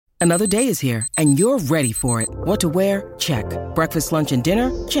Another day is here, and you're ready for it. What to wear? Check. Breakfast, lunch, and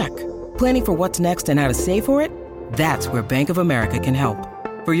dinner? Check. Planning for what's next and how to save for it? That's where Bank of America can help.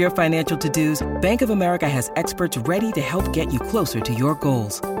 For your financial to-dos, Bank of America has experts ready to help get you closer to your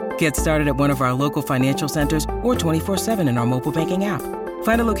goals. Get started at one of our local financial centers or 24/7 in our mobile banking app.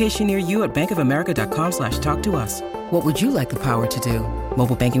 Find a location near you at bankofamerica.com/talktous. What would you like the power to do?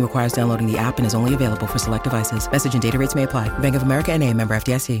 Mobile banking requires downloading the app and is only available for select devices. Message and data rates may apply. Bank of America N.A., member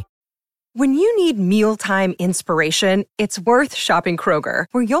FDIC. When you need mealtime inspiration, it's worth shopping Kroger,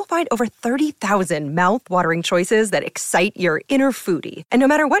 where you'll find over 30,000 mouth-watering choices that excite your inner foodie. And no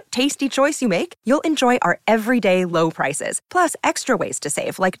matter what tasty choice you make, you'll enjoy our everyday low prices, plus extra ways to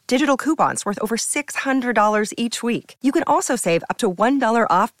save, like digital coupons worth over $600 each week. You can also save up to $1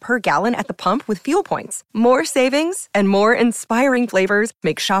 off per gallon at the pump with fuel points. More savings and more inspiring flavors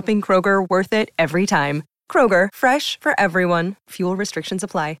make shopping Kroger worth it every time. Kroger, fresh for everyone. Fuel restrictions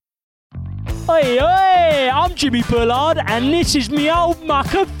apply. Hey, I'm Jimmy Bullard, and this is me old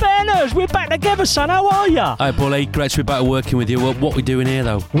mucker Fenners. We're back together, son. How are ya? Hi, Paulie. Great to be back working with you. What we doing here,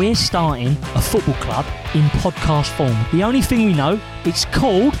 though? We're starting a football club in podcast form. The only thing we know, it's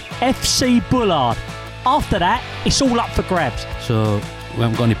called FC Bullard. After that, it's all up for grabs. So, we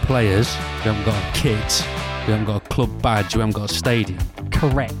haven't got any players, we haven't got a kit, we haven't got a club badge, we haven't got a stadium.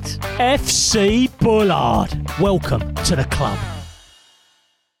 Correct. FC Bullard. Welcome to the club.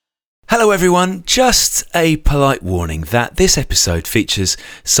 Hello everyone, just a polite warning that this episode features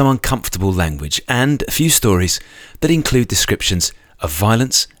some uncomfortable language and a few stories that include descriptions of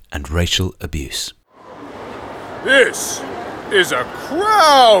violence and racial abuse. This is a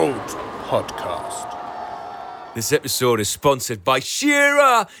Crowd podcast. This episode is sponsored by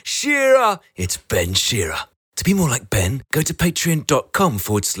Shearer. It's Ben Shearer. To be more like Ben, go to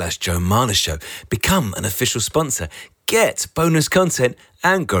patreon.com/Joe Marler Show. Become an official sponsor. Get bonus content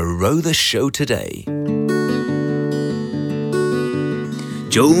and grow the show today.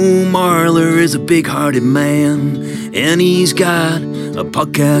 Joe Marler is a big-hearted man, and he's got a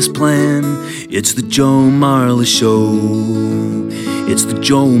podcast plan. It's the Joe Marler Show. It's the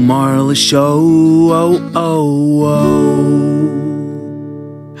Joe Marler Show. Oh, oh, oh.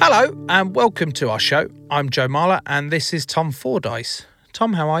 Hello, and welcome to our show. I'm Joe Marler, and this is Tom Fordyce.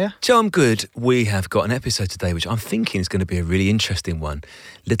 Tom, how are you? Joe, I'm good. We have got an episode today which I'm thinking is going to be a really interesting one.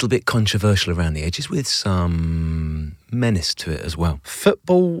 Little bit controversial around the edges with some menace to it as well.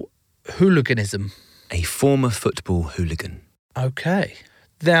 Football hooliganism. A former football hooligan. Okay.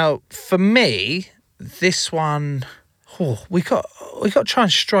 Now, for me, this one, we got to try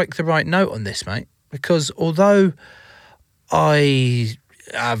and strike the right note on this, mate. Because although I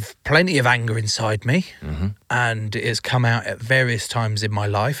have plenty of anger inside me, and it has come out at various times in my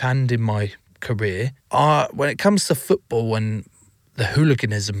life and in my career. When it comes to football and the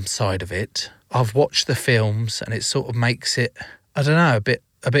hooliganism side of it, I've watched the films and it sort of makes it, I don't know,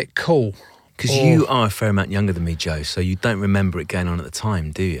 a bit cool. Because you are a fair amount younger than me, Joe, so you don't remember it going on at the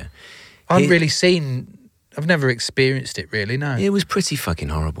time, do you? I've never experienced it really, no. It was pretty fucking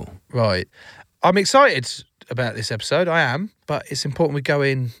horrible. Right. I'm excited about this episode, I am, but it's important we go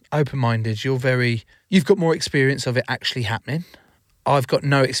in open-minded. You've got more experience of it actually happening. I've got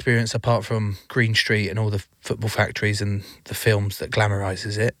no experience apart from Green Street and all the football factories and the films that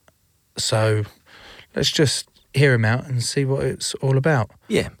glamorises it. So let's just hear him out and see what it's all about.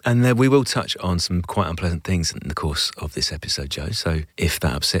 Yeah, and we will touch on some quite unpleasant things in the course of this episode, Joe. So if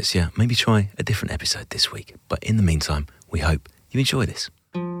that upsets you, maybe try a different episode this week. But in the meantime, we hope you enjoy this.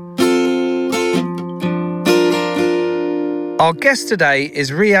 Our guest today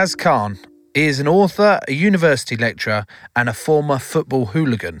is Riaz Khan. He is an author, a university lecturer, and a former football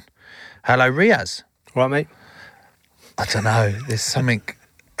hooligan. Hello, Riaz. Right, mate? I don't know. There's something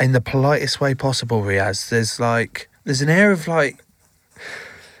in the politest way possible, Riaz. There's an air of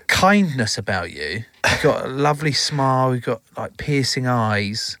kindness about you. You've got a lovely smile. You've got piercing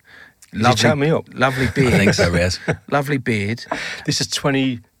eyes. Did you chat me up? Lovely beard. I think so, Riaz. Lovely beard. This is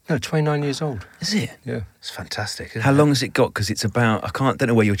 29 years old. Is it? Yeah. It's fantastic, isn't How it? long has it got? Because it's about, don't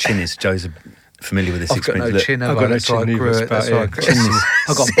know where your chin is. Joe's familiar with this I've got no experience. chin. I've got no chin either. I've got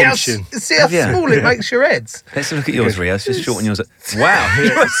a bum chin. See how small it makes your heads? Let's look at yours, Riaz. Just shorten yours. Wow.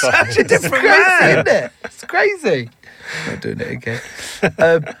 You're such a different man, isn't it? It's crazy. Not doing it again.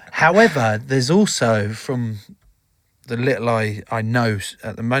 However, there's also, from the little I know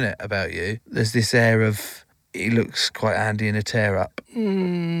at the minute about you, there's this air of, he looks quite handy in a tear-up.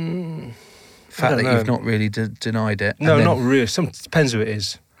 The fact that you've not really denied it. No, not really. Depends who it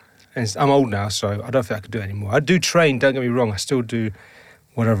is. And I'm old now, so I don't think I could do it anymore. I do train, don't get me wrong. I still do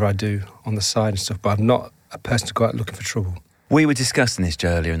whatever I do on the side and stuff, but I'm not a person to go out looking for trouble. We were discussing this,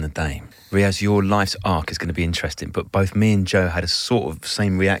 Joe, earlier in the day. Riaz, your life's arc is going to be interesting, but both me and Joe had a sort of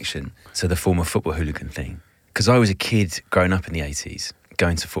same reaction to the former football hooligan thing. Because I was a kid growing up in the 80s,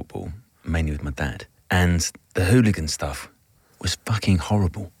 going to football, mainly with my dad. And the hooligan stuff was fucking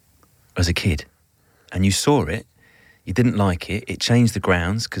horrible as a kid. And you saw it, you didn't like it. It changed the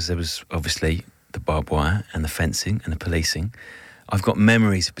grounds because there was obviously the barbed wire and the fencing and the policing. I've got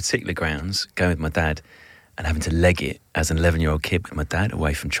memories of particular grounds going with my dad and having to leg it as an 11-year-old kid with my dad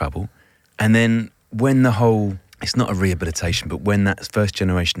away from trouble. And then when the whole, it's not a rehabilitation, but when that first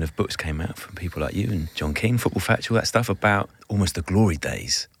generation of books came out from people like you and John Keane, Football Factual, that stuff about almost the glory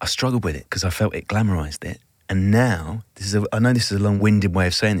days, I struggled with it because I felt it glamorised it. And now, I know this is a long-winded way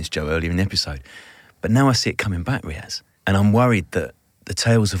of saying this, Joe, earlier in the episode, but now I see it coming back, Riaz. And I'm worried that the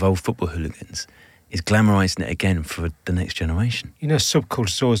tales of old football hooligans is glamorising it again for the next generation. You know,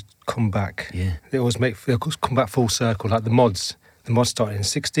 subcultures always come back. Yeah. They always come back full circle, like the mods. The mods started in the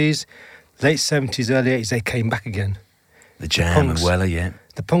 60s, late 70s, early 80s, they came back again. The Jam and Weller, yeah.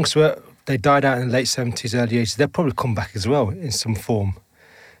 The punks they died out in the late 70s, early 80s. They'll probably come back as well in some form.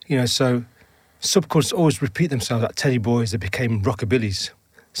 You know, so subcultures always repeat themselves, like Teddy Boys, they became rockabillys.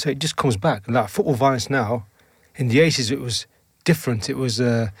 So it just comes back. Like football violence now, in the 80s it was different. It was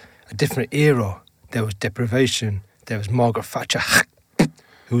a different era. There was deprivation. There was Margaret Thatcher,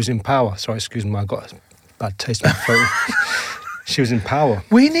 who was in power. Sorry, excuse me, I got a bad taste in my throat. She was in power.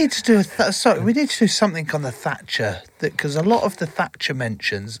 We need to do we need to do something on the Thatcher, because a lot of the Thatcher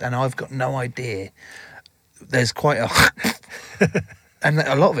mentions, and I've got no idea. There's quite a, and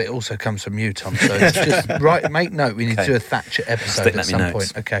a lot of it also comes from you, Tom. So it's just right. Make note. We need to do a Thatcher episode at some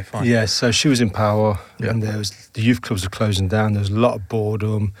point. Okay, fine. Yeah. So she was in power, Yeah. and the youth clubs were closing down. There was a lot of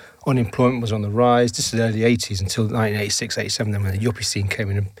boredom. Unemployment was on the rise. This is the early 80s until 1986, 87. Then when the yuppie scene came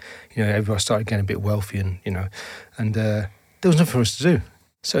in, and everyone started getting a bit wealthy, and there was nothing for us to do.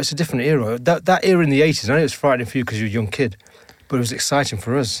 So it's a different era. That era in the 80s, I know it was frightening for you because you were a young kid, but it was exciting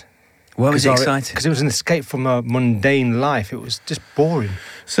for us. Why was it exciting? Because it was an escape from a mundane life. It was just boring.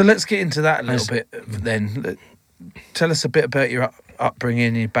 So let's get into that a little bit then. Tell us a bit about your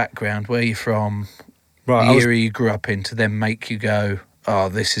upbringing, your background, where you're from, Right, the era you grew up in, to then make you go, oh,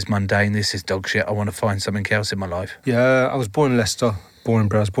 this is mundane, this is dog shit, I want to find something else in my life. Yeah, I was born in Leicester, I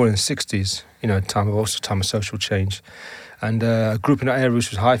was born in the 60s, time of social change. And I grew up in an area which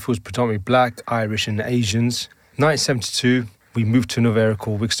was Highfields, predominantly black, Irish and Asians. 1972, we moved to another area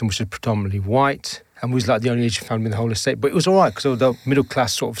called Wixton, which was predominantly white. And we was like the only Asian family in the whole estate. But it was all right, because it was the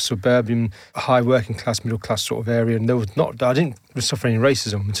middle-class sort of suburban, high working-class, middle-class sort of area. And I didn't suffer any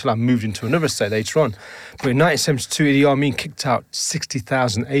racism until I moved into another estate later on. But in 1972, Idi Amin kicked out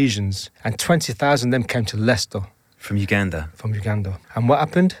 60,000 Asians, and 20,000 of them came to Leicester. From Uganda? From Uganda. And what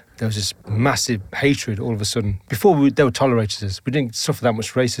happened? There was this massive hatred all of a sudden. Before, they were tolerated us. We didn't suffer that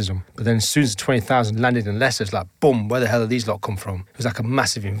much racism. But then as soon as the 20,000 landed in Leicester, it's like, boom, where the hell are these lot come from? It was like a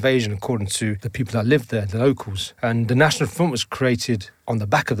massive invasion, according to the people that lived there, the locals. And the National Front was created on the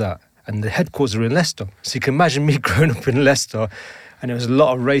back of that. And the headquarters were in Leicester. So you can imagine me growing up in Leicester, and there was a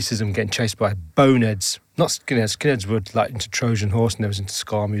lot of racism getting chased by boneheads. Not skinheads. Skinheads were like into Trojan Horse, and they was into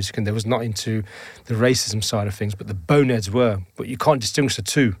ska music, and they was not into the racism side of things, but the boneheads were. But you can't distinguish the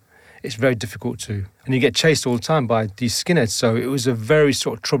two. It's very difficult to. And you get chased all the time by these skinheads. So it was a very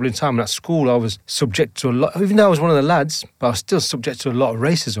sort of troubling time. And at school, I was subject to a lot, even though I was one of the lads, but I was still subject to a lot of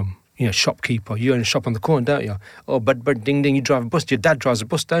racism. Shopkeeper, you own a shop on the corner, don't you? Oh, but ding, ding, you drive a bus. Your dad drives a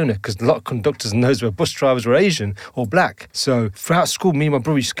bus, don't you? Because a lot of conductors and those were bus drivers were Asian or black. So throughout school, me and my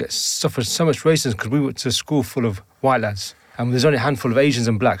brother used to suffer so much racism because we went to a school full of white lads. And there's only a handful of Asians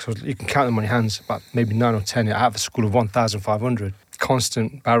and blacks. So you can count them on your hands, about maybe 9 or 10 out of a school of 1,500.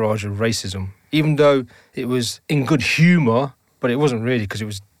 Constant barrage of racism. Even though it was in good humour, but it wasn't really, because it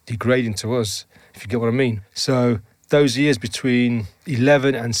was degrading to us, if you get what I mean. So those years between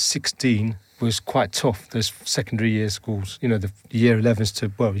 11 and 16 was quite tough. There's secondary year schools, the year 11s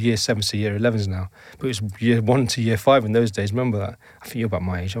to, year 7s to year 11s now. But it was year 1 to year 5 in those days, remember that? I think you're about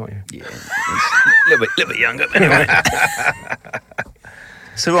my age, aren't you? Yeah, a little bit younger, but anyway.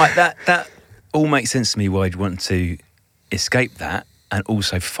 So right, that all makes sense to me why you'd want to escape that and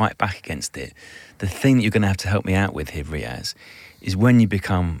also fight back against it. The thing that you're going to have to help me out with here, Riaz, is when you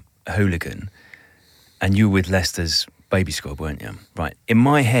become a hooligan, and you were with Leicester's baby squad, weren't you? Right. In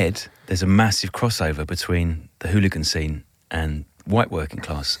my head, there's a massive crossover between the hooligan scene and white working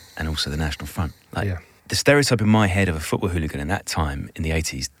class and also the National Front. The stereotype in my head of a football hooligan in that time, in the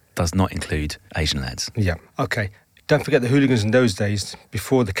 80s, does not include Asian lads. Yeah, okay. Don't forget the hooligans in those days,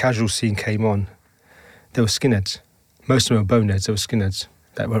 before the casual scene came on, they were skinheads. Most of them were boneheads, they were skinheads.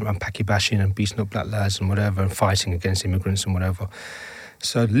 that went around packy bashing and beating up black lads and whatever and fighting against immigrants and whatever.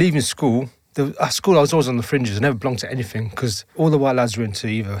 So leaving school, at school I was always on the fringes. I never belonged to anything because all the white lads were into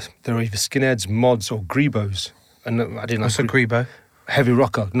either skinheads, mods or grebos. And I didn't like... What's a grebo? Heavy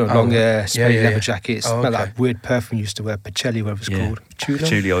rocker, long hair, smelly leather yeah. jackets, Oh, smelled okay. like weird perfume used to wear, Pacelli, whatever it's called.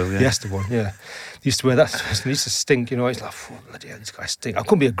 Patchouli oil, yeah. Yes, the one, yeah. Used to wear that. It used to stink, It's like, oh, bloody hell, these guys stink. I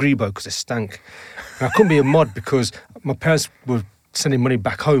couldn't be a grebo because they stank. And I couldn't be a mod because my parents were sending money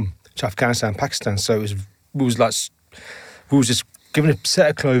back home to Afghanistan and Pakistan. So we was just given a set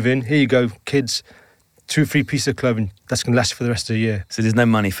of clothing. Here you go, kids. 2-3 pieces of clothing that's going to last you for the rest of the year. So there's no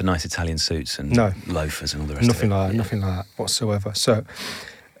money for nice Italian suits and No. loafers and all the rest of it? Nothing like that whatsoever. So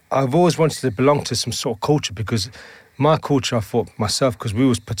I've always wanted to belong to some sort of culture because my culture, I thought myself, because we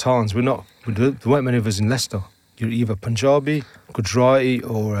was Pathans, there weren't many of us in Leicester. You're either Punjabi, Gujarati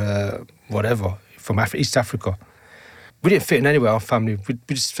or whatever, from East Africa. We didn't fit in anywhere, our family. We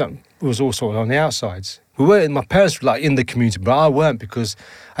just felt we was all sort of on the outsides. We weren't, my parents were like in the community, but I weren't because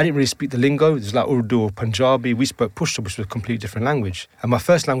I didn't really speak the lingo. It was like Urdu or Punjabi. We spoke Pashto, which was a completely different language. And my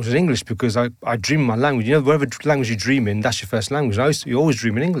first language was English because I dreamed my language. Whatever language you dream in, that's your first language. And you always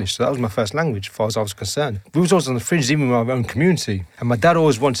dream in English, so that was my first language as far as I was concerned. We was always on the fringe, even in our own community. And my dad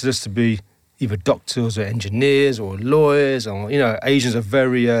always wanted us to be either doctors or engineers or lawyers or, Asians are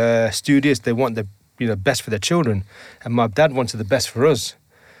very studious. They want the best for their children. And my dad wanted the best for us.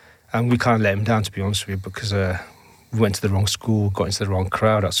 And we kind of let him down, to be honest with you, because we went to the wrong school, got into the wrong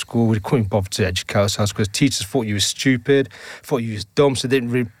crowd at school. We couldn't bother to educate ourselves because teachers thought you were stupid, thought you was dumb, so they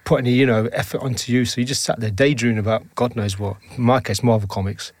didn't really put any, effort onto you. So you just sat there daydreaming about God knows what. In my case, Marvel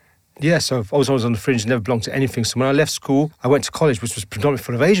Comics. Yeah, so I was always on the fringe, never belonged to anything. So when I left school, I went to college, which was predominantly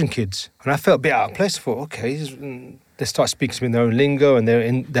full of Asian kids. And I felt a bit out of place. I thought, okay, they started speaking to me in their own lingo and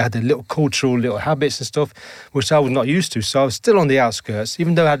they had their little cultural little habits and stuff, which I was not used to. So I was still on the outskirts,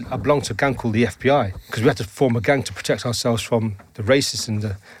 even though I belonged to a gang called the FBI, because we had to form a gang to protect ourselves from the racists and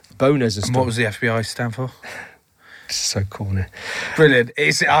the boners and stuff. What was the FBI stand for? It's so corny. Brilliant.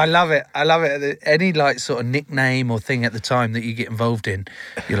 I love it. Any sort of nickname or thing at the time that you get involved in,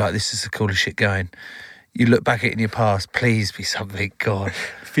 you're like, this is the coolest shit going. You look back at it in your past, please be something, God.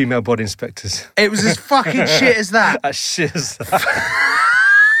 Female body inspectors. It was as fucking shit as that. As shit as that.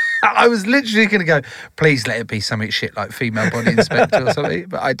 I was literally going to go, please let it be something shit like female body inspector or something.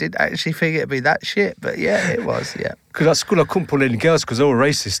 But I didn't actually think it'd be that shit. But yeah, it was, yeah. Because at school I couldn't pull any girls because they were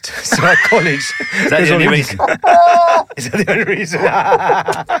racist. So at college... Is that the only reason? Is that the only reason?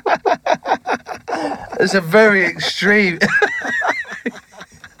 It's a very extreme...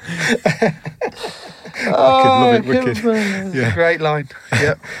 Love it, wicked. Yeah. Great line.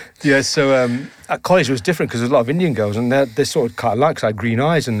 Yep. Yeah, so at college it was different because there's a lot of Indian girls and they sort of kind of liked, I had green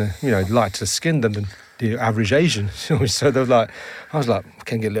eyes and lighter skin than the average Asian. So they were like, I was like, I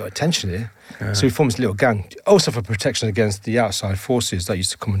can get a little attention here. Yeah. So we formed this little gang, also for protection against the outside forces that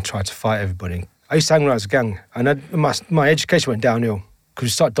used to come and try to fight everybody. I used to hang around as a gang and my education went downhill. Because we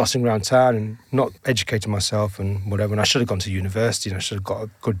started dossing around town and not educating myself and whatever. And I should have gone to university and I should have got a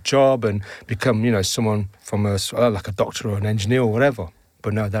good job and become, someone from like a doctor or an engineer or whatever.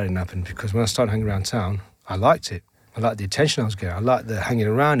 But no, that didn't happen because when I started hanging around town, I liked it. I liked the attention I was getting. I liked the hanging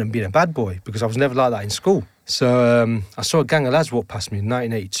around and being a bad boy because I was never like that in school. So I saw a gang of lads walk past me in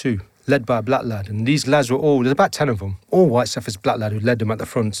 1982, led by a black lad. And these lads there's about 10 of them, all white except for this black lad who led them at the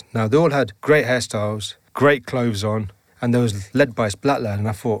front. Now, they all had great hairstyles, great clothes on, and they was led by this black lad, and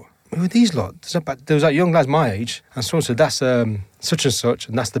I thought, who are these lot? There was like young lads my age, and someone said, that's such and such,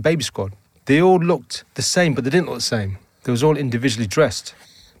 and that's the baby squad. They all looked the same, but they didn't look the same. They was all individually dressed,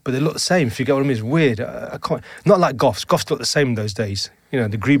 but they looked the same, if you get what I mean. It's weird. I can't, not like goths. Goths looked the same in those days. The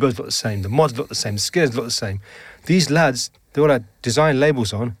grebos looked the same, the mods looked the same, the skinners looked the same. These lads, they all had design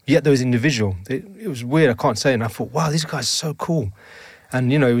labels on, yet they was individual. It was weird, I can't say it, and I thought, wow, these guys are so cool.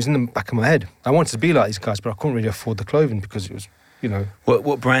 And, it was in the back of my head. I wanted to be like these guys, but I couldn't really afford the clothing because it was,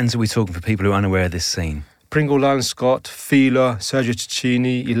 What brands are we talking for people who are unaware of this scene? Pringle, Lion Scott, Fila, Sergio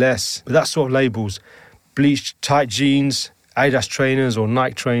Tacchini, Iles, but that sort of labels. Bleached, tight jeans, Adidas trainers or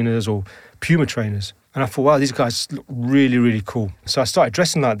Nike trainers or Puma trainers. And I thought, wow, these guys look really, really cool. So I started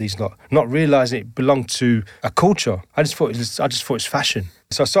dressing like these lot, not realising it belonged to a culture. I just thought it was fashion.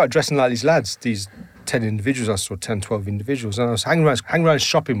 So I started dressing like these lads, these 10 individuals. I saw 10, 12 individuals. And I was hanging around a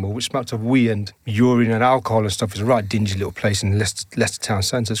shopping mall, which smelled of wee and urine and alcohol and stuff. It was a right dingy little place in Leicester town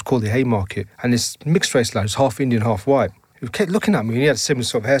centre. It's called the Haymarket. And this mixed race lad was half Indian, half white. He kept looking at me and he had a similar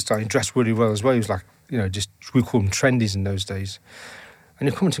sort of hairstyle. He dressed really well as well. He was like, just, we call them trendies in those days. And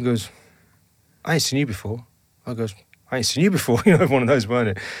he comes and goes, I ain't seen you before. I goes, I ain't seen you before. One of those, weren't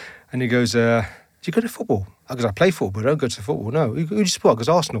it? And he goes, do you go to football? I goes, I play football, but I don't go to football. No. Who do you support? I goes,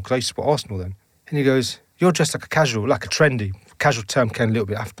 Arsenal, because I used to support Arsenal then. And he goes, you're dressed like a casual, like a trendy. Casual term came a little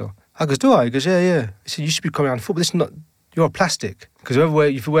bit after. I goes, do I? He goes, yeah. He said, you should be coming out in football. This is not, you're a plastic. Because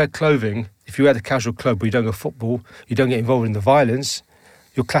if you wear clothing, if you wear the casual clothes but you don't go football, you don't get involved in the violence,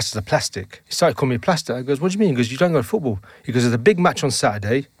 you're classed as a plastic. He started calling me a plastic. I goes, what do you mean? He goes, you don't go to football. He goes, there's a big match on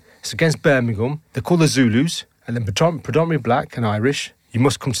Saturday. It's against Birmingham. They're called the Zulus, and then predominantly black and Irish. You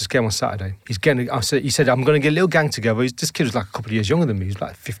must come to this game on Saturday. He said, I'm going to get a little gang together. This kid was like a couple of years younger than me. He was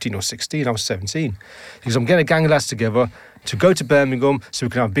like 15 or 16. I was 17. He goes, I'm getting a gang of lads together to go to Birmingham so we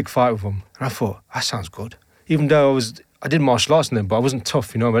can have a big fight with them. And I thought, that sounds good. Even though I did martial arts then, but I wasn't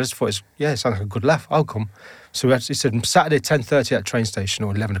tough, you know. I just thought, it sounds like a good laugh. I'll come. So he said Saturday 10:30 at the train station,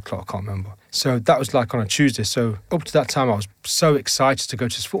 or 11 o'clock, I can't remember. So that was like on a Tuesday. So up to that time, I was so excited to go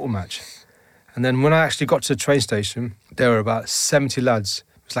to this football match. And then when I actually got to the train station, there were about 70 lads.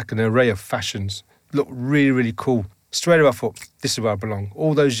 It was like an array of fashions. Looked really, really cool. Straight away I thought, this is where I belong.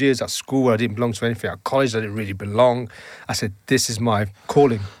 All those years at school, I didn't belong to anything. At college, I didn't really belong. I said, this is my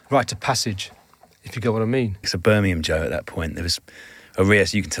calling, rite of passage, if you get what I mean. It's a Birmingham, Joe, at that point. There was,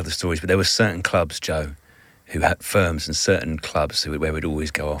 Arias, you can tell the stories, but there were certain clubs, Joe, who had firms, and certain clubs where we'd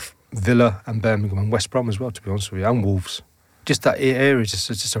always go off. Villa and Birmingham and West Brom as well, to be honest with you, and Wolves. Just that area,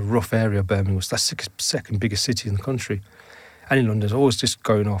 just a rough area, Birmingham. It's the second biggest city in the country. And in London, it's always just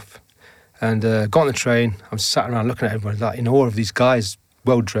going off. And got on the train, I was sat around looking at everybody, like in awe of these guys,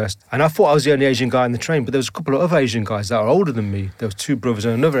 well-dressed. And I thought I was the only Asian guy in the train, but there was a couple of other Asian guys that were older than me. There was two brothers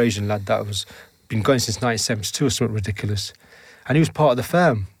and another Asian lad that was been going since 1972 or something ridiculous. And he was part of the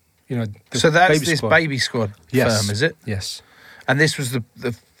firm. You know, so that's this baby squad yes. firm, is it? Yes. And this was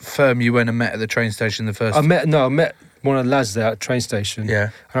the firm you went and met at the train station the first... I met one of the lads there at the train station. Yeah.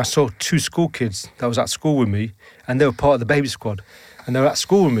 And I saw two school kids that was at school with me, and they were part of the baby squad. And they were at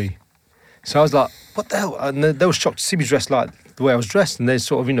school with me. So I was like, what the hell? And they were shocked to see me dressed like the way I was dressed. And they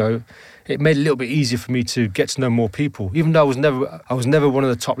sort of, you know, it made it a little bit easier for me to get to know more people. Even though I was never one of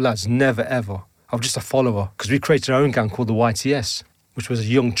the top lads, never ever. I was just a follower. Because we created our own gang called the YTS, which was a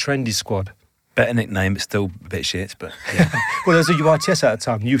young, trendy squad. Better nickname, but still a bit shit, but yeah. Well, there was a YTS at the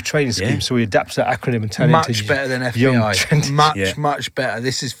time, Youth Training Scheme, so we adapted that acronym and turned it into... Much better than FBI. Young, trendy. Much better.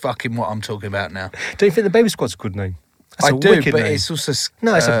 This is fucking what I'm talking about now. Don't you think the baby squad's a good name? I do, but name. it's also...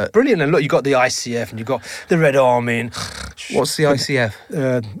 No, it's a brilliant name. Look, you got the ICF and you got the Red Army and... What's the ICF?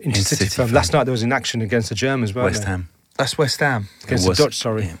 Intercity firm. Last night there was an action against the Germans, weren't West Ham. That's West Ham. Against the Dutch,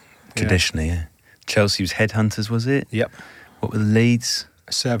 sorry. Yeah. Traditionally, yeah. Chelsea was Headhunters, was it? Yep. What were the Leeds?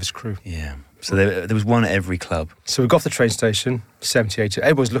 A service crew. Yeah. So there was one at every club. So we got off the train station, 70, 80.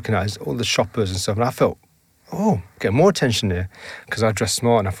 Everyone's looking at us, all the shoppers and stuff. And I felt, getting more attention here because I dressed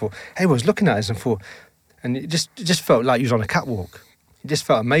smart. And I thought, everyone's looking at us and thought, and it just felt like you was on a catwalk. It just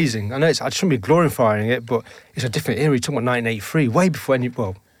felt amazing. I know I shouldn't be glorifying it, but it's a different era. You're talking about 1983, way before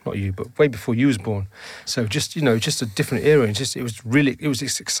not you, but way before you was born. So just a different era. And it was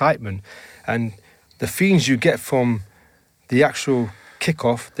this excitement. And the feelings you get from the actual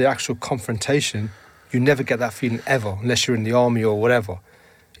kick-off, the actual confrontation, you never get that feeling ever, unless you're in the army or whatever.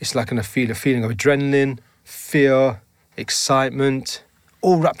 It's like a feeling of adrenaline, fear, excitement,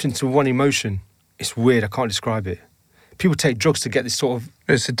 all wrapped into one emotion. It's weird, I can't describe it. People take drugs to get this sort of...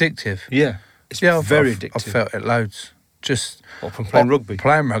 It's addictive. Yeah, it's very addictive. I've felt it loads. Just... from playing rugby?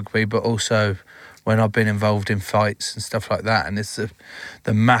 Playing rugby, but also when I've been involved in fights and stuff like that, and it's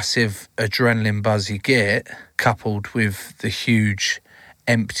the massive adrenaline buzz you get, coupled with the huge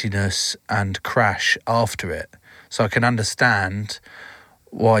emptiness and crash after it. So I can understand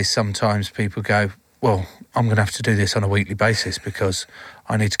why sometimes people go, well, I'm going to have to do this on a weekly basis because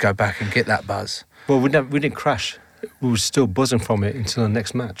I need to go back and get that buzz. Well, we didn't crash. We were still buzzing from it until the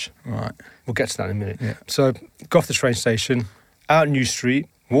next match. Right. We'll get to that in a minute. Yeah. So, got off the train station, out New Street,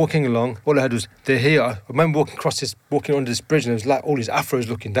 walking along. All I heard was, they're here. I remember walking under this bridge, and there was like all these Afros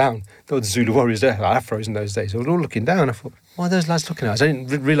looking down. There were the Zulu warriors there, Afros in those days. They were all looking down. I thought, why are those lads looking at us? I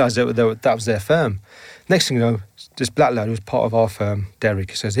didn't realise that was their firm. Next thing you know, this black lad who was part of our firm,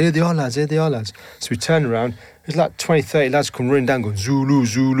 Derek, he says, here they are, lads, here they are, lads. So we turned around. There's like 20, 30 lads come running down going, Zulu,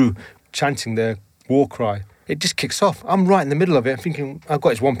 Zulu, chanting their war cry. It just kicks off. I'm right in the middle of it. I'm thinking, I've got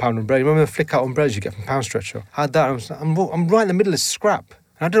this £1 umbrella. You remember the flick-out umbrellas you get from Pound Stretcher? I had that. I'm right in the middle of scrap.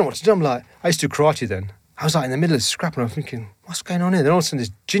 And I don't know what to do. I'm like, I used to do karate then. I was like in the middle of scrap and I'm thinking, what's going on here? Then all of a sudden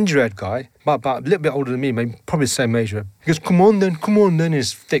this ginger-haired guy, about a little bit older than me, maybe probably the same age, he goes, come on then, in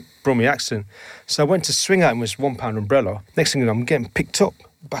his thick Brummie accent. So I went to swing at him with this £1 umbrella. Next thing you know, I'm getting picked up.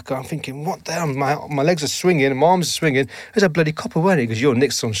 back. I'm thinking, what the hell? My legs are swinging and my arms are swinging. There's a bloody copper, weren't it? He goes, you're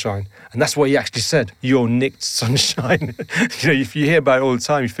Nick Sunshine. And that's what he actually said. You're Nick Sunshine. If you hear about it all the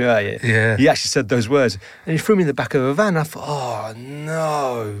time, you feel, yeah. He actually said those words. And he threw me in the back of a van. I thought, oh,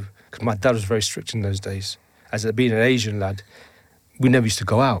 no. Because my dad was very strict in those days. As being an Asian lad, we never used to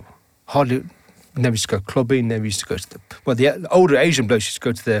go out. Hardly, never used to go clubbing, never used to go to the older Asian blokes used to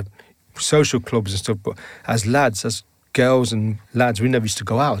go to their social clubs and stuff, but as lads, as girls and lads, we never used to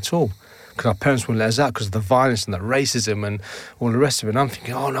go out at all because our parents wouldn't let us out because of the violence and the racism and all the rest of it. And I'm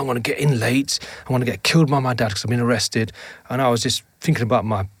thinking, oh no, I'm going to get in late. I want to get killed by my dad because I've been arrested. And I was just thinking about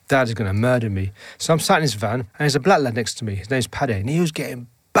my dad is going to murder me. So I'm sat in his van and there's a black lad next to me. His name's Paddy, and he was getting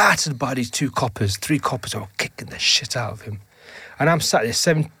battered by these 3 coppers who were kicking the shit out of him. And I'm sat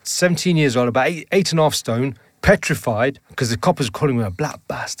there, 17 years old, about 8.5 stone, petrified, because the coppers were calling me a black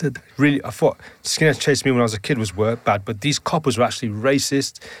bastard. Really, I thought skinheads chasing me when I was a kid was bad, but these coppers were actually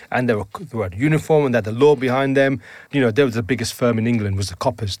racist, and they were in uniform, and they had the law behind them. You know, they were the biggest firm in England, was the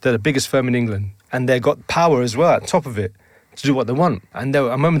coppers. They're the biggest firm in England, and they got power as well, on top of it, to do what they want. And I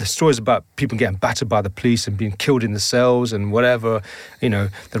remember the stories about people getting battered by the police and being killed in the cells and whatever, you know,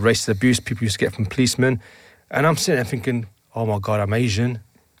 the racist abuse people used to get from policemen. And I'm sitting there thinking, oh my God, I'm Asian,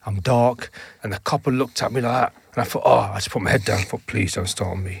 I'm dark. And the copper looked at me like that. And I thought, I just put my head down and thought, please don't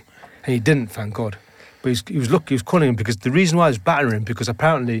start on me. And he didn't, thank God. But he was calling him because the reason why I was battering him, because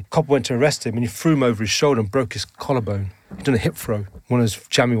apparently copper went to arrest him and he threw him over his shoulder and broke his collarbone. He'd done a hip throw, one of those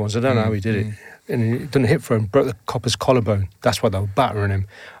jammy ones. I don't know how he did it. And he'd done a hip throw and broke the copper's collarbone. That's why they were battering him.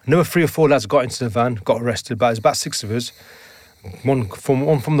 Another 3 or 4 lads got into the van, got arrested. But it was about 6 of us. One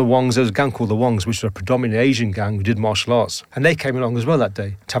from the Wongs. There was a gang called the Wongs, which was a predominantly Asian gang who did martial arts. And they came along as well that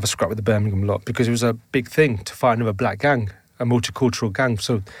day to have a scrap with the Birmingham lot because it was a big thing to fight another black gang, a multicultural gang.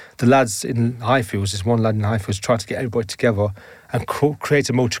 So the lads in Highfields, this one lad in Highfields, tried to get everybody together and create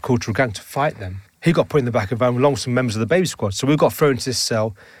a multicultural gang to fight them. He got put in the back of the van along with some members of the baby squad. So we got thrown into this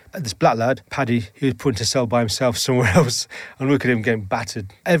cell. This black lad, Paddy, he was put into a cell by himself somewhere else. And look at him getting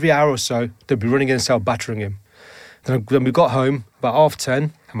battered. Every hour or so, they'd be running in a cell, battering him. Then we got home about 10:30,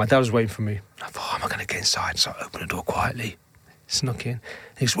 and my dad was waiting for me. I thought, am I going to get inside? So I opened the door quietly, snuck in.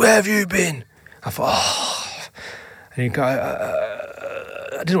 He goes, where have you been? I thought, And he goes, I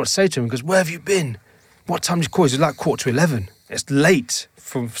didn't know what to say to him. He goes, where have you been? What time did you call? It was like 11:15. It's late.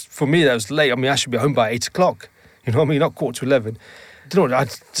 For me, that was late. I mean, I should be home by 8 o'clock. You know what I mean? Not 11:15. I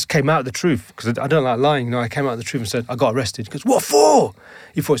just came out of the truth because I don't like lying. You know, I came out of the truth and said, I got arrested. He goes, what for?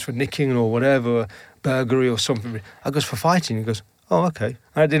 He thought it's for nicking or whatever, burglary or something. I goes, for fighting. He goes, oh, okay.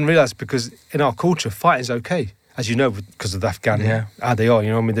 And I didn't realise because in our culture, fighting's okay. As you know, because of the Afghan, how they are, you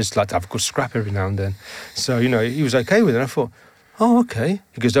know what I mean? They just like to have a good scrap every now and then. So, you know, he was okay with it. And I thought, oh, okay.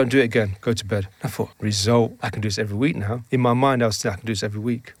 He goes, don't do it again. Go to bed. I thought, result, I can do this every week now. In my mind, I was saying I can do this every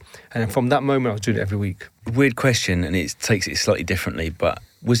week. And then from that moment, I was doing it every week. Weird question, and it takes it slightly differently, but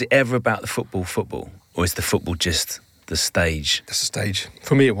was it ever about the football? Or is the football just the stage? That's the stage.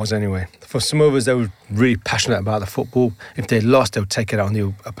 For me, it was anyway. For some of us, they were really passionate about the football. If they lost, they would take it out on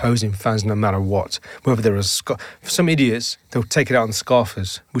the opposing fans no matter what. Whether there was for some idiots, they would take it out on the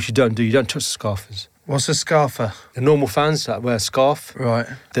scarfers, which you don't do. You don't touch the scarfers. What's a scarfer? The normal fans that wear a scarf, right?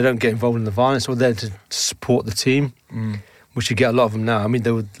 They don't get involved in the violence, or they're to support the team, which you get a lot of them now. I mean,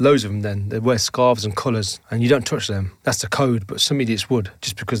 there were loads of them then. They wear scarves and colours, and you don't touch them. That's the code, but some idiots would,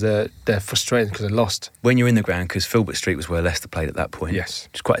 just because they're frustrated because they're lost. When you're in the ground, because Filbert Street was where Leicester played at that point. Yes.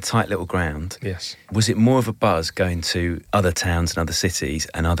 It's quite a tight little ground. Yes. Was it more of a buzz going to other towns and other cities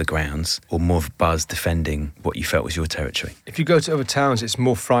and other grounds, or more of a buzz defending what you felt was your territory? If you go to other towns, it's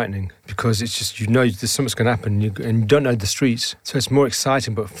more frightening because it's just, you know, there's something's going to happen and you don't know the streets. So it's more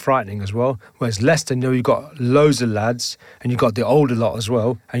exciting but frightening as well. Whereas Leicester, you know, you've got loads of lads and you've got the older lot as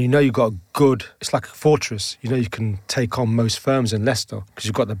well. And you know you've got a good, it's like a fortress. You know you can take on most firms in Leicester because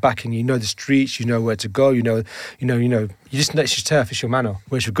you've got the backing. You know the streets, you know where to go, you know. You just let your turf, it's your manor.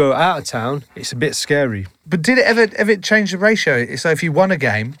 Whereas you go out of town, it's a bit scary. But did it ever change the ratio? So if you won a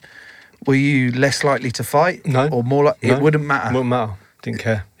game, were you less likely to fight? No. Or more like, no. It wouldn't matter? It wouldn't matter. Didn't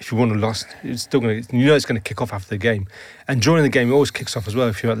care. If you won or lost, it's still going to, you know it's going to kick off after the game. And during the game, it always kicks off as well.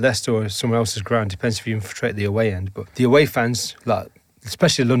 If you're at Leicester or somewhere else's ground, depends if you infiltrate the away end. But the away fans, like,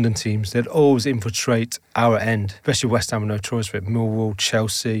 especially London teams, they'd always infiltrate our end, especially West Ham are notorious for it, Millwall,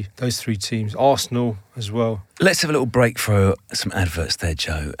 Chelsea, those 3 teams, Arsenal as well. Let's have a little break for some adverts there,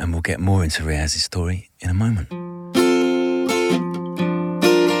 Joe, and we'll get more into Riaz's story in a moment.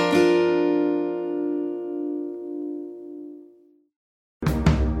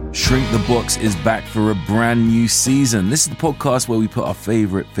 Shrink the Box is back for a brand new season. This is the podcast where we put our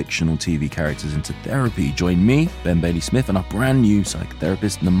favourite fictional TV characters into therapy. Join me, Ben Bailey-Smith, and our brand new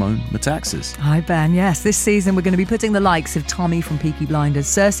psychotherapist, Namone Metaxas. Hi, Ben. Yes, this season we're going to be putting the likes of Tommy from Peaky Blinders,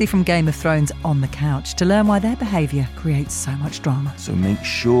 Cersei from Game of Thrones on the couch to learn why their behaviour creates so much drama. So make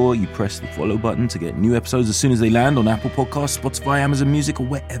sure you press the follow button to get new episodes as soon as they land on Apple Podcasts, Spotify, Amazon Music, or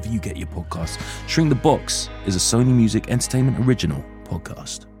wherever you get your podcasts. Shrink the Box is a Sony Music Entertainment original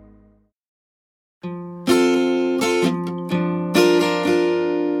podcast.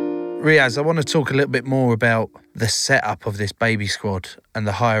 Riaz, I want to talk a little bit more about the setup of this baby squad and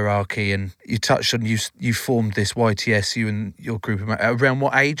the hierarchy. And you touched on you formed this YTS, you and your group. Around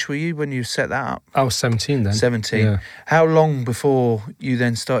what age were you when you set that up? I was 17 then. 17. Yeah. How long before you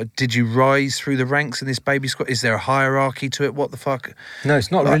then started? Did you rise through the ranks in this baby squad? Is there a hierarchy to it? What the fuck? No, it's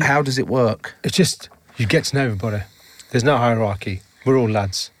not really. How does it work? It's just, you get to know everybody. There's no hierarchy. We're all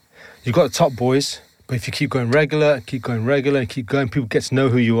lads. You've got the top boys. But if you keep going regular, and keep going, people get to know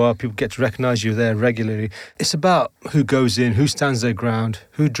who you are, people get to recognise you're there regularly. It's about who goes in, who stands their ground,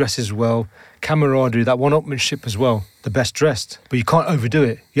 who dresses well, camaraderie, that one-upmanship as well, the best dressed. But you can't overdo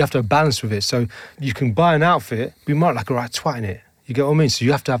it. You have to have balance with it. So you can buy an outfit, but you might like a right twat in it. You get what I mean? So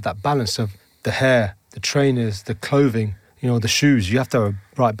you have to have that balance of the hair, the trainers, the clothing, the shoes. You have to have a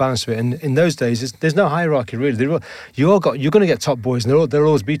right balance to it. And in those days, there's no hierarchy really. You're going to get top boys, and there'll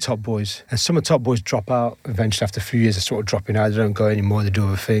always be top boys. And some of the top boys drop out eventually after a few years. They're sort of dropping out. They don't go anymore. They do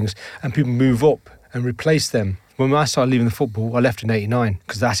other things, and people move up and replace them. When I started leaving the football, I left in '89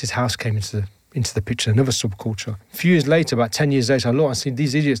 because the Acid House came into the picture, another subculture. A few years later, about 10 years later, I looked and seen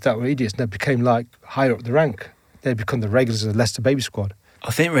these idiots that were idiots, and they became like higher up the rank. They become the regulars of the Leicester Baby Squad. I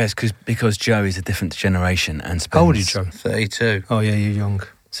think, Rez, because Joe is a different generation and spends... How old are you, Joe? 32. Oh, yeah, you're young.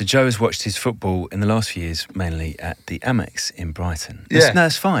 So Joe has watched his football in the last few years mainly at the Amex in Brighton. Yeah. No,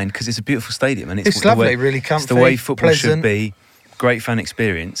 it's fine because it's a beautiful stadium and it's lovely, really comfy. It's the way football pleasant. should be. Great fan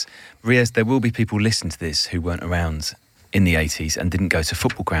experience. Riaz, there will be people listening to this who weren't around in the 80s and didn't go to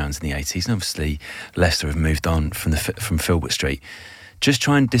football grounds in the 80s. And obviously Leicester have moved on from Filbert Street. Just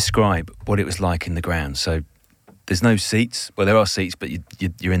try and describe what it was like in the ground. So there's no seats. Well, there are seats, but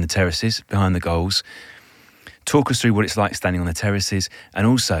you're in the terraces behind the goals. Talk us through what it's like standing on the terraces. And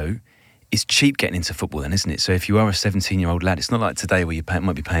also, it's cheap getting into football then, isn't it? So if you are a 17-year-old lad, it's not like today where you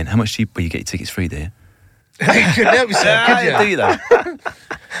might be paying... How much cheap will you get your tickets free there? You couldn't help yourself, could you? Do that.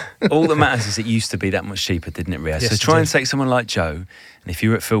 All that matters is it used to be that much cheaper, didn't it, Riaz? Yes, so try it and did. take someone like Joe, and if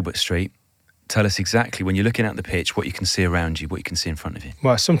you're at Filbert Street, tell us exactly, when you're looking at the pitch, what you can see around you, what you can see in front of you.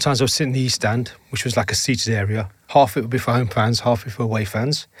 Well, sometimes I was sitting in the East Stand, which was like a seated area. Half of it would be for home fans, half of it for away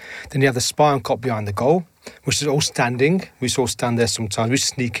fans. Then you have the Spion Cop behind the goal, which is all standing. We used to all stand there sometimes. We used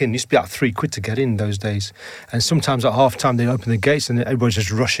to sneak in. It used to be about £3 to get in those days. And sometimes at half-time, they'd open the gates and everybody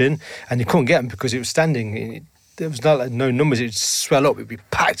just rush in. And you couldn't get them because it was standing. There was no numbers. It would swell up. It would be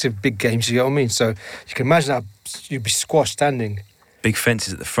packed with big games, you get what I mean? So you can imagine how you'd be squashed standing. Big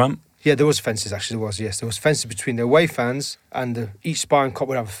fences at the front. Yeah, there was fences, actually, there was, yes. There was fences between the away fans and each Spion Cop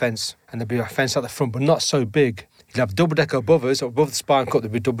would have a fence. And there'd be a fence at the front, but not so big. You'd have double-decker above us, above the Spion Cop,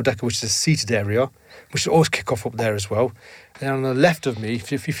 there'd be double-decker, which is a seated area, which would always kick off up there as well. And on the left of me,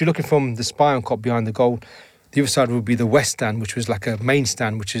 if you're looking from the Spion Cop behind the goal, the other side would be the West Stand, which was like a main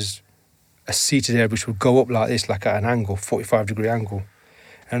stand, which is a seated area, which would go up like this, like at an angle, 45-degree angle.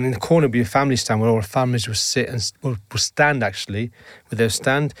 And in the corner would be a family stand where all the families would sit and would stand, actually, with their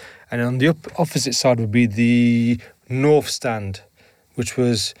stand. And on the opposite side would be the North Stand, which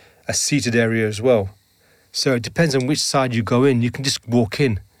was a seated area as well. So it depends on which side you go in. You can just walk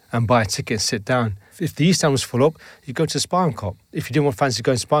in and buy a ticket and sit down. If the East Stand was full up, you go to the Spion Cop. If you didn't want fancy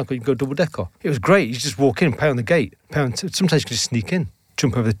going to Spion Cop, you can go double-decker. It was great. You just walk in, pay on the gate. Sometimes you can just sneak in.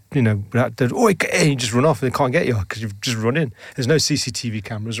 Jump over, you just run off and they can't get you because you've just run in. There's no CCTV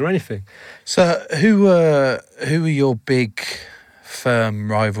cameras or anything. So who are your big firm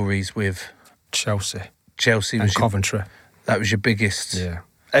rivalries with? Chelsea Chelsea and was Coventry. That was your biggest. Yeah.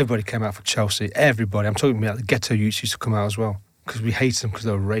 Everybody came out for Chelsea. Everybody. I'm talking about the ghetto youths used to come out as well because we hated them because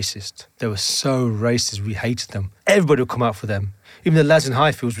they were racist. They were so racist, we hated them. Everybody would come out for them. Even the lads in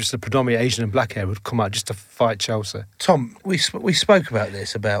Highfields, which is the predominant Asian and black area, would come out just to fight Chelsea. Tom, we spoke about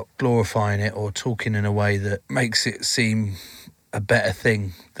this, about glorifying it or talking in a way that makes it seem a better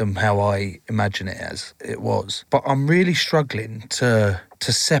thing than how I imagine it as it was. But I'm really struggling to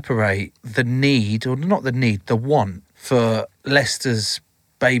separate the need, or not the need, the want for Leicester's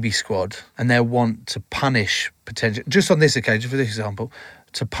baby squad and their want to punish potential, just on this occasion, for this example,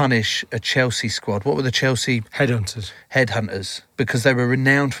 to punish a Chelsea squad. What were the Chelsea? Headhunters. Because they were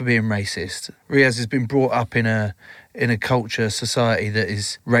renowned for being racist. Riaz has been brought up in a in a culture, society that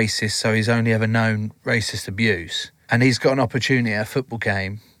is racist, so he's only ever known racist abuse, and he's got an opportunity at a football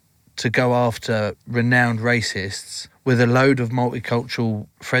game to go after renowned racists with a load of multicultural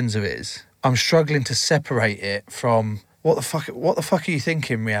friends of his. I'm struggling to separate it from what the fuck are you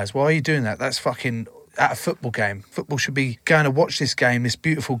thinking, Riaz? Why are you doing that? That's fucking at a football game. Football should be going to watch this game, this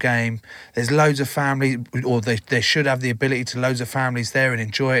beautiful game. There's loads of family, or they should have the ability to loads of families there and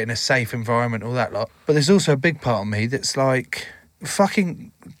enjoy it in a safe environment, all that lot. But there's also a big part of me that's like,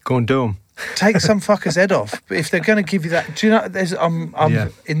 fucking Go and do them. take some fucker's head off. But if they're going to give you that, do you know?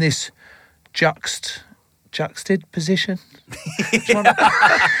 I'm in this juxted position.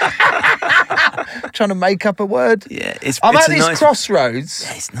 Trying to make up a word. Yeah, I'm it's at this crossroads.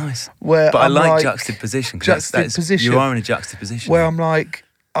 Yeah, it's nice. Where but I'm I like like, juxtaposition. Juxtaposition. You are in a juxtaposition. Where I'm like,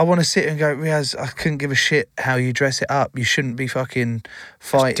 I want to sit and go, Riaz, I couldn't give a shit how you dress it up. You shouldn't be fucking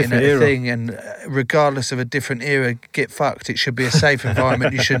fighting at a thing. And regardless of a different era, get fucked. It should be a safe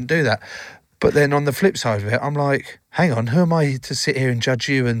environment. You shouldn't do that. But then on the flip side of it, I'm like, hang on, who am I to sit here and judge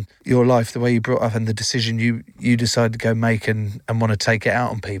you and your life, the way you brought up and the decision you decide to go make and want to take it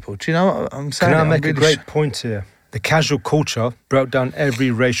out on people? Do you know what I'm saying? Can I make a great point here? The casual culture broke down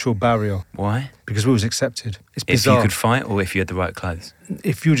every racial barrier. Why? Because we was accepted. It's If bizarre. you could fight or if you had the right clothes?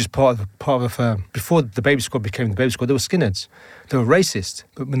 If you were just part of a firm. Before the baby squad became the baby squad, they were skinheads. They were racist.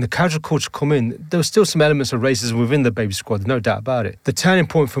 But when the casual culture come in, there was still some elements of racism within the baby squad, no doubt about it. The turning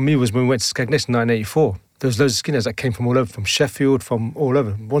point for me was when we went to Skegness in 1984. There was loads of skinheads that came from all over, from Sheffield, from all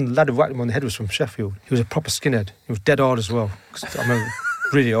over. One lad who whacked him on the head was from Sheffield. He was a proper skinhead. He was dead hard as well. I remember,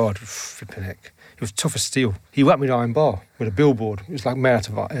 really hard, flipping heck. He was tough as steel. He whacked me in an iron bar with a billboard. It was like made out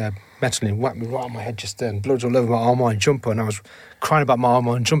of metal, and whacked me right on my head just then. Blood all over my Armani jumper, and I was crying about my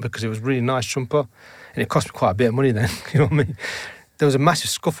Armani jumper because it was a really nice jumper, and it cost me quite a bit of money then, you know what I mean? There was a massive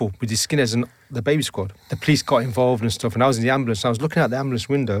scuffle with these skinheads and the baby squad. The police got involved and stuff, and I was in the ambulance, and I was looking out the ambulance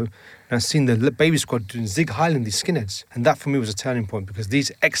window, and I seen the baby squad doing zig heiling these skinheads. And that for me was a turning point, because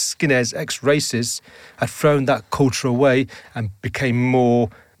these ex-skinheads, ex-racists had thrown that culture away and became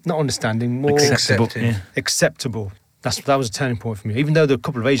more, not understanding, more acceptable. That was a turning point for me. Even though there were a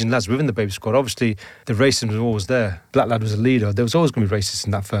couple of Asian lads within the baby squad, obviously the racism was always there. Black lad was a leader. There was always going to be racists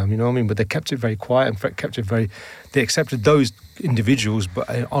in that firm, you know what I mean? But they kept it very quiet and kept it very... They accepted those individuals, but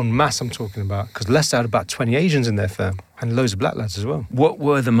en masse I'm talking about, because Leicester had about 20 Asians in their firm and loads of black lads as well. What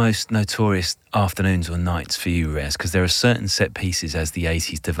were the most notorious afternoons or nights for you, Rez? Because there are certain set pieces as the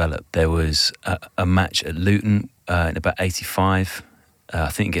 80s developed. There was a match at Luton in about 85... I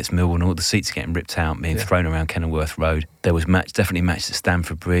think it gets Millwall and all the seats are getting ripped out, being thrown around Kenilworth Road. There was definitely matches at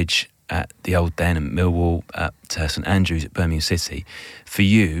Stamford Bridge, at the Old Den at Millwall, at St Andrews at Birmingham City. For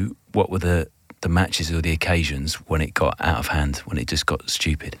you, what were the matches or the occasions when it got out of hand, when it just got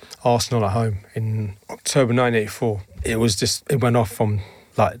stupid? Arsenal at home in October 1984. It went off from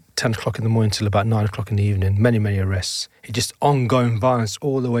like 10 o'clock in the morning till about 9 o'clock in the evening. Many, many arrests. It just ongoing violence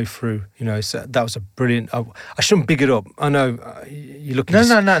all the way through. You know, so that was a brilliant... I shouldn't big it up. I know you're looking... No.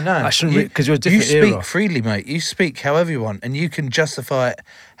 I shouldn't... Because you're a different era. You speak freely, mate. You speak however you want, and you can justify it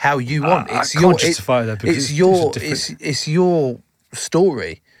how you want. I can't justify that because it's your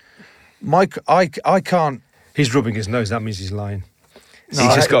story. I can't... He's rubbing his nose. That means he's lying. No,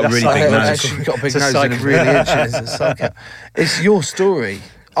 he's just got a really big nose. Actually got a big nose and it really itches. It's your story.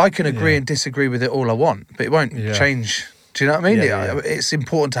 I can agree and disagree with it all I want, but it won't change. Do you know what I mean? It's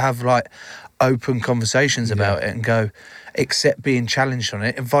important to have like open conversations about it and go accept being challenged on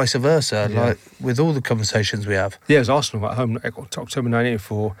it, and vice versa, like with all the conversations we have. Yeah, it was Arsenal at home, October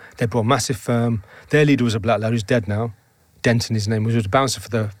 1984. They brought a massive firm. Their leader was a black lad who's dead now. Denton, his name was a bouncer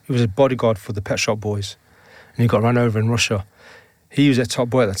he was a bodyguard for the Pet Shop Boys, and he got run over in Russia. He was their top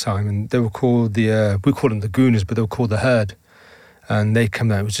boy at the time, and they were called we called them the Gooners, but they were called the Herd. And they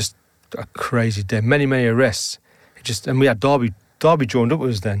came out. It was just a crazy day. Many, many arrests. And we had Derby joined up with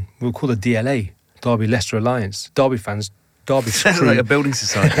us then. We were called the DLA, Derby Leicester Alliance. Derby fans, Derby Sounds crew. like a building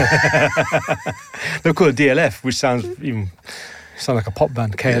society. They were called DLF, which sounds like a pop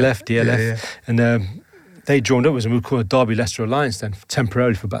band. KLF, DLF. And they joined up with us, and we were called the Derby Leicester Alliance then,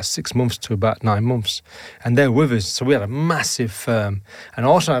 temporarily for about 6 months to about 9 months. And they were with us, so we had a massive firm. And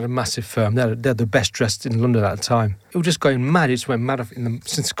Arsenal had a massive firm. They're the best dressed in London at the time. It was just going mad. It just went mad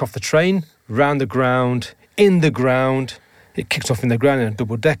since off the train, round the ground, in the ground. It kicked off in the ground in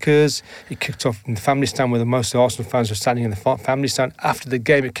double deckers. It kicked off in the family stand where most of the Arsenal fans were standing in the family stand. After the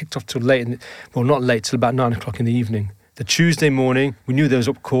game, it kicked off till not late, till about 9 o'clock in the evening. The Tuesday morning, we knew there was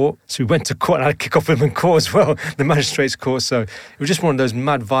up court, so we went to court, and I had to kick off with them in court as well, the magistrate's court. So it was just one of those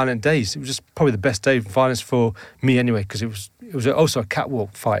mad, violent days. It was just probably the best day of violence for me anyway, because it It was also a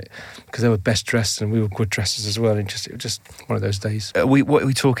catwalk fight because they were best dressed and we were good dressers as well. And it was just one of those days. What are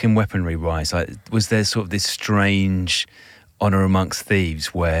we talking weaponry-wise? Like, was there sort of this strange honour amongst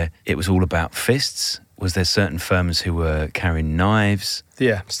thieves where it was all about fists? Was there certain firms who were carrying knives?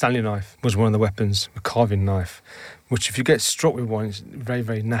 Yeah, Stanley knife was one of the weapons, a carving knife, which if you get struck with one, it's very,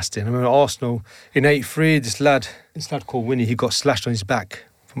 very nasty. And I remember Arsenal in '83, this lad called Winnie, he got slashed on his back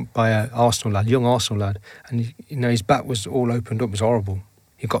by an Arsenal lad, young Arsenal lad, and his back was all opened up. It was horrible.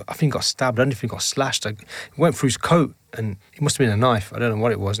 I think he got stabbed. I don't know if he got slashed. It went through his coat, and it must have been a knife. I don't know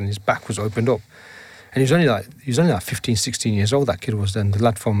what it was, and his back was opened up. And he was only like 15, 16 years old. That kid was then. The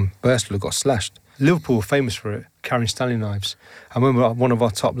lad from Birstall who got slashed. Liverpool were famous for it, carrying Stanley knives. I remember one of our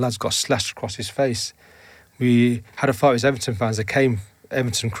top lads got slashed across his face. We had a fight with Everton fans. They came,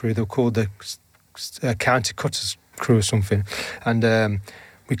 Everton crew. They were called the County Cutters crew or something, and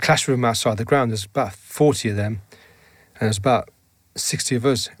we clashed with them outside the ground. There's about 40 of them, and there's about 60 of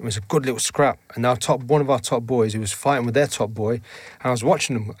us. It was a good little scrap. And one of our top boys, he was fighting with their top boy, and I was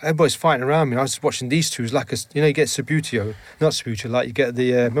watching them. Everybody's fighting around me. And I was watching these two. It was like you get Subutio, not Subutio, like you get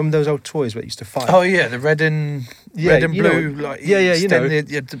the remember those old toys where you used to fight? Oh yeah, the red and blue,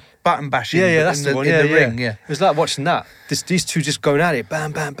 the button bashing. Yeah, that's the one. In the ring. Yeah, it was like watching that. These two just going at it,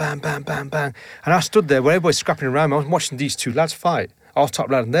 bam, bam, bam, bam, bam, bam. And I stood there where everybody's scrapping around me. I was watching these two lads fight, our top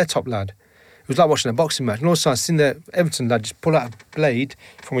lad and their top lad. It was like watching a boxing match. And all of a sudden, I seen the Everton lad just pull out a blade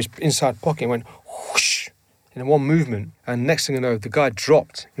from his inside pocket and went whoosh in one movement. And next thing I know, the guy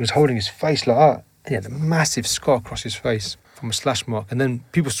dropped. He was holding his face like that. And he had a massive scar across his face from a slash mark. And then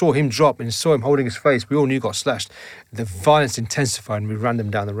people saw him drop and saw him holding his face. We all knew he got slashed. The violence intensified and we ran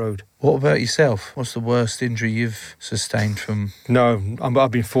them down the road. What about yourself? What's the worst injury you've sustained from... No,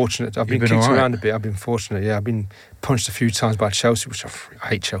 I've been fortunate. I've been kicked around a bit. I've been fortunate, yeah. I've been punched a few times by Chelsea, which I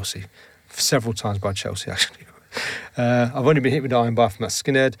hate Chelsea. Several times by Chelsea, actually. I've only been hit with an iron bar from that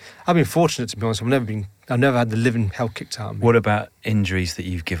skinhead. I've been fortunate, to be honest. I've never had the living hell kicked out of me. What about injuries that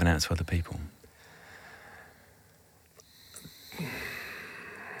you've given out to other people?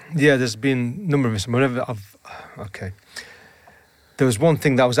 Yeah, there's been a number of them. Okay. There was one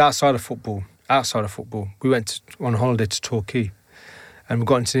thing that was outside of football. We went on holiday to Torquay. And we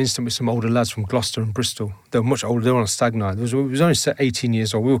got into an incident with some older lads from Gloucester and Bristol. They were much older. They were on a stag night. We was only 18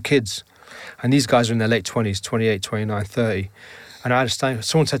 years old. We were kids. And these guys are in their late 20s, 28, 29, 30. And I understand,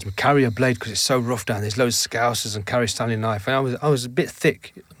 someone said to me, carry a blade because it's so rough down there. There's loads of scousers and carry a Stanley knife. And I was a bit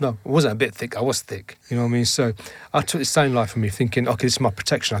thick. No, I wasn't a bit thick. I was thick. You know what I mean? So I took this Stanley knife from me thinking, okay, this is my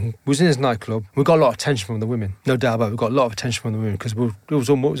protection. We was in this nightclub. We got a lot of attention from the women. No doubt about it. We got a lot of attention from the women because it was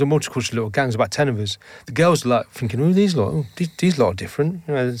a multicultural little gang. There was about 10 of us. The girls were like thinking, oh, these lot are different.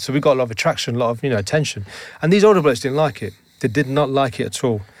 You know, so we got a lot of attraction, a lot of, attention. And these older blokes didn't like it. They did not like it at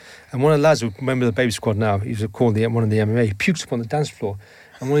all. And one of the lads who member of the baby squad now, he was called one of the MMA, he puked up on the dance floor.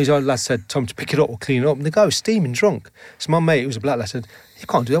 And one of these old lads said, Tom, to pick it up or clean it up. And the guy was steaming drunk. So my mate, who was a black lad, said, you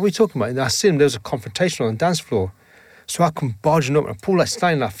can't do that, what are you talking about? And I seen him, there was a confrontation on the dance floor. So I come barging up and I pulled that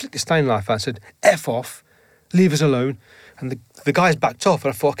Stanley knife, flicked the Stanley knife out and said, F off, leave us alone. And the guy's backed off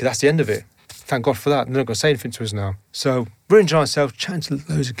and I thought, okay, that's the end of it. Thank God for that. They're not going to say anything to us now. So we're enjoying ourselves, chatting to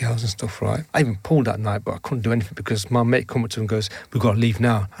loads of girls and stuff, right? I even pulled that night, but I couldn't do anything because my mate come up to him and goes, we've got to leave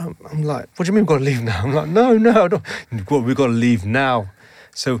now. I'm like, what do you mean we've got to leave now? I'm like, no, I don't. We've got to leave now.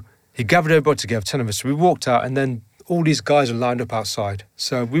 So he gathered everybody together, 10 of us. So we walked out and then all these guys are lined up outside.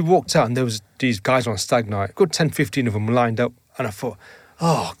 So we walked out and there was these guys on stag night. Good 10, 15 of them lined up. And I thought,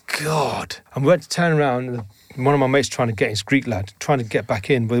 oh, God. And we went to turn around and one of my mates trying to get his Greek lad, trying to get back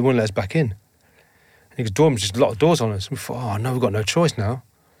in, but they wouldn't let us back in. And his dorm just locked doors on us. We thought, oh, no, we've got no choice now.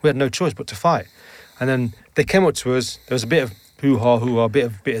 We had no choice but to fight. And then they came up to us. There was a bit of hoo-ha, a bit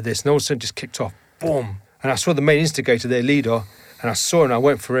of this. And all of a sudden just kicked off. Boom. And I saw the main instigator, their leader, and I saw him and I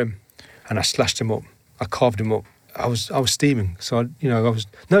went for him. And I slashed him up. I carved him up. I was steaming. So, I was...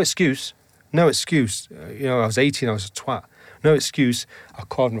 No excuse. I was 18, I was a twat. No excuse. I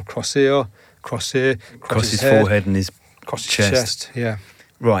carved him across here, across his head, forehead and his across his chest. Yeah.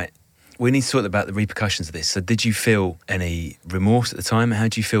 Right. We need to talk about the repercussions of this. So did you feel any remorse at the time? How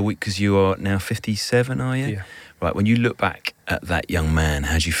do you feel? Because you are now 57, are you? Yeah. Right, when you look back at that young man,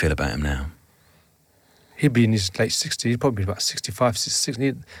 how do you feel about him now? He'd be in his late 60s, he'd probably be about 65,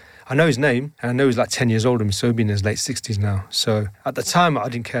 60. I know his name, and I know he's like 10 years older than me, so he'd be in his late 60s now. So at the time, I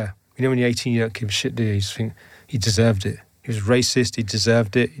didn't care. You know, when you're 18, you don't give a shit, do you? You just think he deserved it. He was racist, he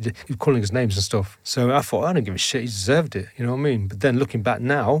deserved it. He was calling us names and stuff. So I thought, I don't give a shit, he deserved it, you know what I mean? But then looking back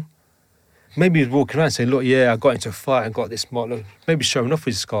now, maybe he was walking around saying, look, yeah, I got into a fight and got this mark. Look, maybe showing off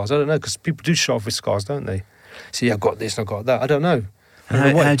his scars. I don't know, because people do show off with scars, don't they? See, I got this and I got that. I don't know.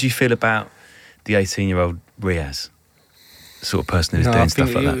 How do you feel about the 18-year-old Riaz? sort of person who's doing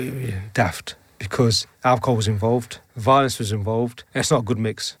stuff like that? Daft. Because alcohol was involved, violence was involved, and it's not a good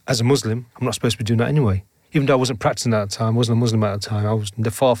mix. As a Muslim, I'm not supposed to be doing that anyway. Even though I wasn't practicing at the time, I wasn't a Muslim at the time, I was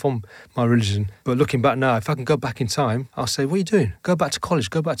far from my religion. But looking back now, if I can go back in time, I'll say, what are you doing? Go back to college,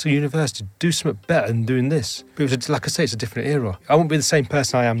 go back to university, do something better than doing this. But it was, like I say, it's a different era. I won't be the same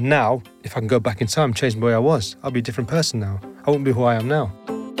person I am now if I can go back in time and change the way I was. I'll be a different person now. I won't be who I am now.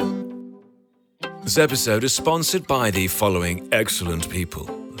 This episode is sponsored by the following excellent people.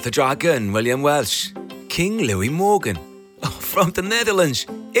 The Dragon, William Welsh. King Louis Morgan. Oh, from the Netherlands,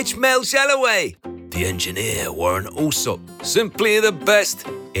 it's Mel Shalloway. The Engineer, Warren Alsop. Simply the best,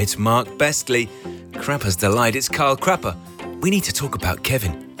 it's Mark Bestley. Crapper's Delight, it's Carl Crapper. We need to talk about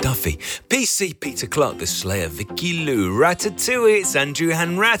Kevin, Duffy. PC, Peter Clark, The Slayer, Vicky Lou. Ratatouille, it's Andrew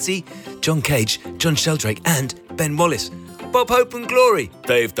Hanratty. John Cage, John Sheldrake, and Ben Wallace. Bob Hope and Glory,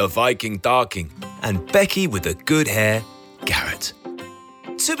 Dave the Viking Darking. And Becky with the good hair, Garrett.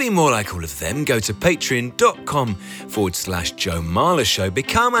 To be more like all of them, go to patreon.com/Joe Marler Show,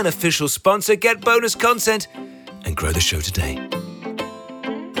 become an official sponsor, get bonus content, and grow the show today.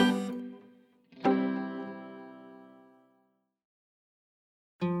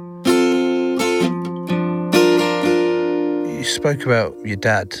 You spoke about your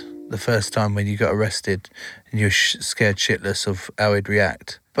dad the first time when you got arrested and you were scared shitless of how he'd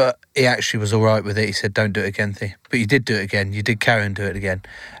react. But he actually was all right with it. He said, don't do it again, Thee. But you did do it again. You did carry on do it again.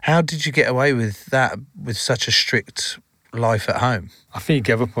 How did you get away with that, with such a strict life at home? I think he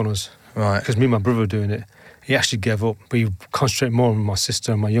gave up on us. Right. Because me and my brother were doing it. He actually gave up, but he concentrated more on my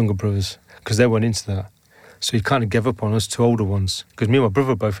sister and my younger brothers because they weren't into that. So he kind of gave up on us two older ones because me and my brother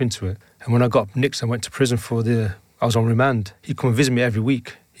were both into it. And when I got nicked and went to prison I was on remand, he'd come and visit me every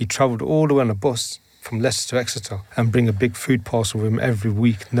week. He travelled all the way on a bus from Leicester to Exeter and bring a big food parcel with him every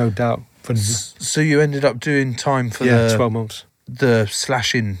week, no doubt. So you ended up doing time for 12 months. The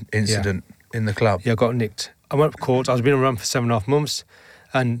slashing incident in the club? Yeah, I got nicked. I went to court. I was been around for 7.5 months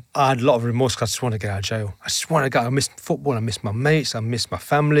and I had a lot of remorse because I just wanted to get out of jail. I just wanted to get out. I missed football, I missed my mates, I missed my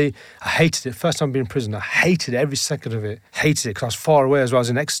family. I hated it. First time I've been in prison, I hated every second of it. Hated it because I was far away as well. I was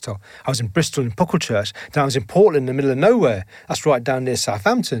in Exeter. I was in Bristol in Pucklechurch. Then I was in Portland in the middle of nowhere. That's right down near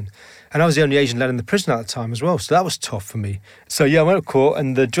Southampton. And I was the only Asian lad in the prison at the time as well. So that was tough for me. So yeah, I went to court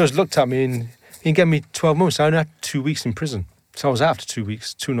and the judge looked at me and he gave me 12 months. I only had 2 weeks in prison. So I was out after 2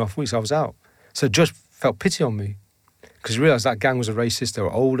 weeks, 2.5 weeks, I was out. So the judge felt pity on me because he realised that gang was a racist, they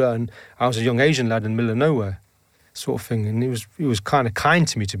were older, and I was a young Asian lad in the middle of nowhere, sort of thing. And he was kind of kind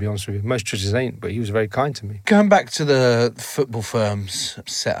to me, to be honest with you. Most judges ain't, but he was very kind to me. Going back to the football firm's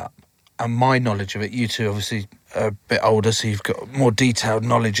setup and my knowledge of it, you two obviously are a bit older, so you've got more detailed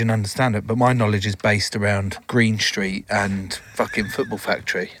knowledge and understand it, but my knowledge is based around Green Street and fucking Football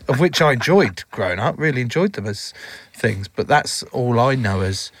Factory, of which I enjoyed growing up, really enjoyed them as things, but that's all I know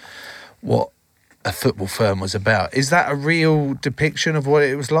as what a football firm was about. Is that a real depiction of what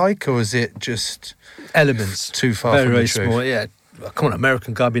it was like, or is it just elements too far from the very truth? Small? Yeah, come on,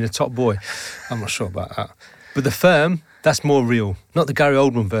 American guy being a top boy. I'm not sure about that. But the firm, that's more real. Not the Gary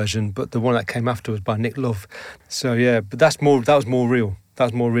Oldman version, but the one that came afterwards by Nick Love. So yeah, but that was more real. That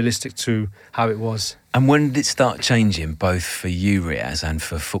was more realistic to how it was. And when did it start changing, both for you, Riaz, and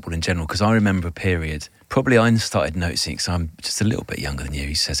for football in general? Because I remember a period, probably I started noticing, because I'm just a little bit younger than you,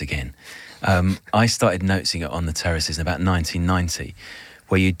 he says again. I started noticing it on the terraces in about 1990,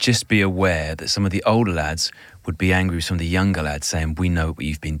 where you'd just be aware that some of the older lads would be angry with some of the younger lads saying, we know what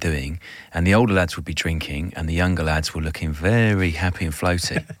you've been doing. And the older lads would be drinking and the younger lads were looking very happy and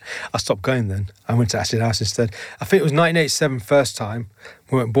floaty. I stopped going then. I went to Acid House instead. I think it was 1987 first time.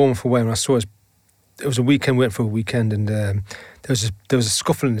 We went Bournemouth away and I saw it was a weekend, we went for a weekend and there was a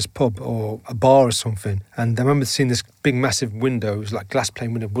scuffle in this pub or a bar or something. And I remember seeing this big massive window. It was like glass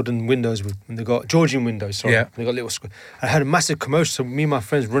pane window, wooden windows and they got Georgian windows, sorry. Yeah. They got little I had a massive commotion. So me and my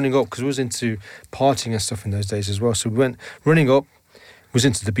friends running up, because we was into partying and stuff in those days as well. So we went running up, was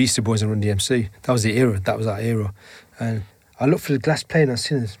into the Beastie Boys and Run DMC. That was the era. That was that era. And I looked through the glass pane and I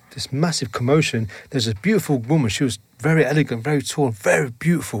seen this massive commotion. There's a beautiful woman. She was very elegant, very tall, very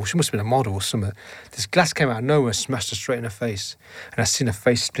beautiful. She must have been a model or something. This glass came out of nowhere and smashed her straight in her face. And I seen her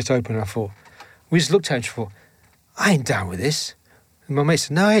face split open and I thought, we just looked at her and she thought, I ain't down with this. And my mate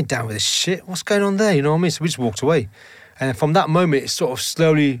said, no, I ain't down with this shit. What's going on there? You know what I mean? So we just walked away. And from that moment, it sort of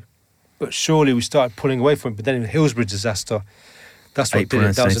slowly but surely we started pulling away from it. But then in the Hillsborough disaster, that's what did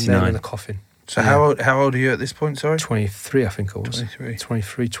it. That was the nail in the coffin. So how old are you at this point, sorry? 23, I think I was.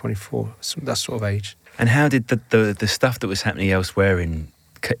 23, 24, that sort of age. And how did the stuff that was happening elsewhere in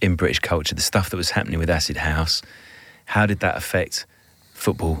British culture, the stuff that was happening with Acid House, how did that affect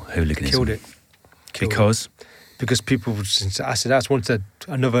football hooliganism? Killed it. Because? because people since acid house wanted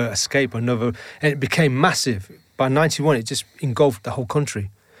another escape, and it became massive. By 91, it just engulfed the whole country.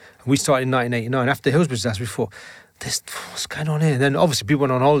 And we started in 1989. After the Hillsborough disaster, we thought, what's going on here? And then obviously people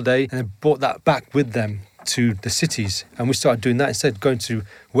went on holiday and they brought that back with them to the cities. And we started doing that instead, going to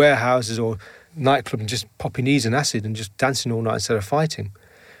warehouses or nightclubs and just popping knees and acid and just dancing all night instead of fighting.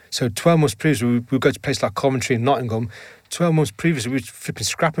 So 12 months previously, we would go to places like Coventry and Nottingham. 12 months previously, we were flipping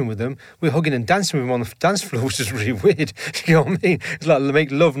scrapping with them. We were hugging and dancing with them on the dance floor, which is really weird. You know what I mean? It's like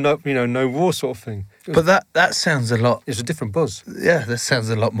make love, no war sort of thing. But that sounds a lot... It's a different buzz. Yeah, that sounds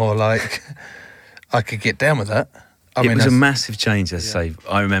a lot more like I could get down with that. It was a massive change, as I say.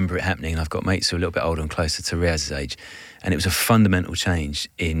 I remember it happening, and I've got mates who are a little bit older and closer to Riaz's age, and it was a fundamental change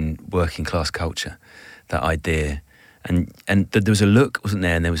in working class culture, that idea. And there was a look, wasn't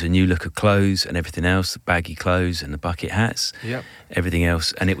there? And there was a new look of clothes and everything else, the baggy clothes and the bucket hats, everything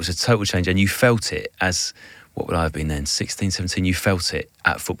else. And it was a total change. And you felt it as, what would I have been then, 16, 17? You felt it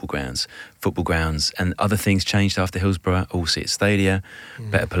at football grounds. And other things changed after Hillsborough, all see at Stadia,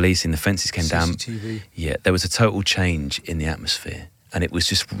 better policing, the fences came down. Yeah, there was a total change in the atmosphere. And it was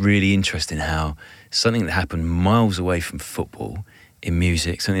just really interesting how something that happened miles away from football in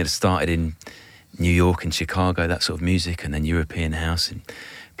music, something that started in New York and Chicago, that sort of music, and then European house and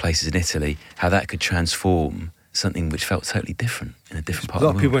places in Italy, how that could transform something which felt totally different in a different part of the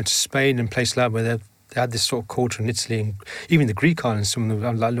world. A lot of people went to Spain and places like that where they had this sort of culture in Italy, and even the Greek islands, some of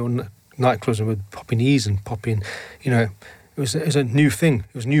them had like little nightclubs with popping knees and popping, it was a new thing,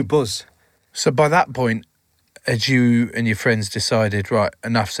 it was a new buzz. So by that point, had you and your friends decided, right,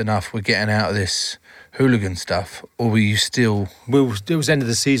 enough's enough, we're getting out of this hooligan stuff, or were you still... It was end of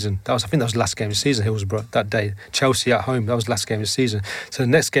the season. I think that was the last game of the season, Hillsborough, that day. Chelsea at home, that was the last game of the season. So the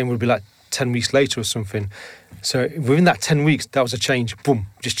next game would be like 10 weeks later or something. So within that 10 weeks, that was a change. Boom,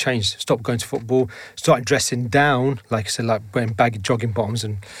 just changed. Stopped going to football, started dressing down, like I said, like wearing baggy jogging bottoms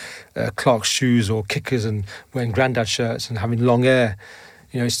and Clark's shoes or kickers, and wearing grandad shirts and having long hair.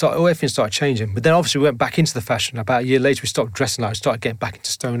 Everything started changing. But then obviously we went back into the fashion. About a year later, we stopped dressing like, we started getting back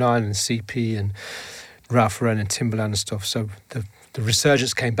into Stone Island and CP and Ralph Lauren and Timberland and stuff. So the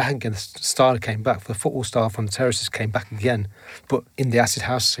resurgence came back again. The style came back. The football style from the terraces came back again, but in the acid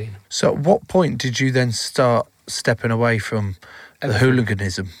house scene. So at what point did you then start stepping away from the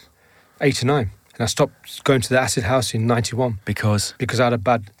hooliganism? 89. And I stopped going to the acid house in 91. Because I had a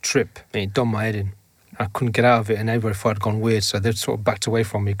bad trip. It done my head in. I couldn't get out of it, and everybody thought I'd gone weird, so they sort of backed away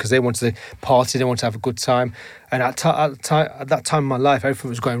from me because they wanted to party, they wanted to have a good time. And at that time in my life, everything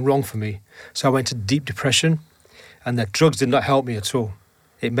was going wrong for me. So I went to deep depression, and the drugs did not help me at all.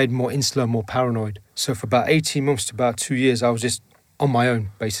 It made me more insular, more paranoid. So for about 18 months to about 2 years, I was just on my own,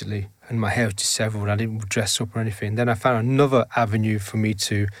 basically, and my hair was disheveled. I didn't dress up or anything. Then I found another avenue for me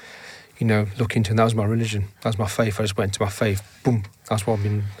to, look into, and that was my religion. That was my faith. I just went into my faith. Boom.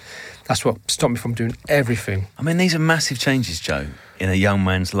 That's what stopped me from doing everything. I mean, these are massive changes, Joe, in a young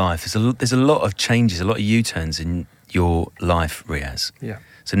man's life. There's a lot of changes, a lot of U-turns in your life, Riaz. Yeah.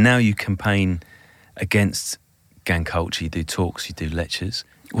 So now you campaign against gang culture, you do talks, you do lectures.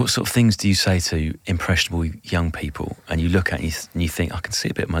 What sort of things do you say to impressionable young people, and you look at it and you think, I can see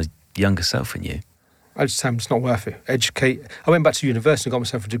a bit of my younger self in you? I just say it's not worth it. Educate. I went back to university and got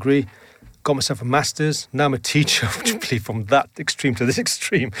myself a degree, got myself a master's. Now I'm a teacher, from that extreme to this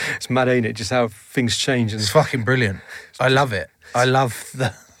extreme. It's mad, ain't it? Just how things change. And it's fucking brilliant. I love it. I love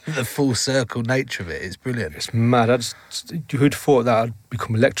the full circle nature of it. It's brilliant. It's mad. Who'd thought that I'd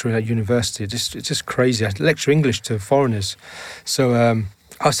become a lecturer at university? It's just crazy. I lecture English to foreigners. So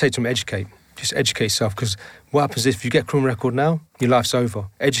I say to them, educate. Just educate yourself, because what happens if you get a criminal record now, your life's over.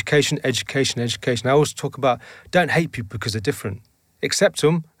 Education, education, education. I always talk about, don't hate people because they're different. Accept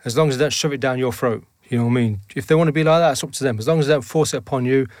them as long as they don't shove it down your throat. You know what I mean? If they want to be like that, it's up to them. As long as they don't force it upon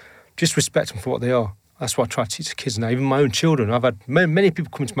you, just respect them for what they are. That's what I try to teach the kids now. Even my own children. I've had many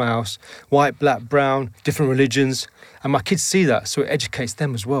people come into my house, white, black, brown, different religions, and my kids see that, so it educates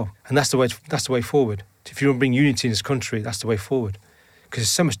them as well. And that's the way forward. If you want to bring unity in this country, that's the way forward. Because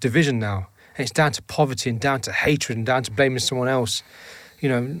there's so much division now. And it's down to poverty and down to hatred and down to blaming someone else.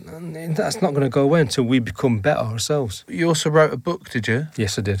 That's not going to go away until we become better ourselves. You also wrote a book, did you?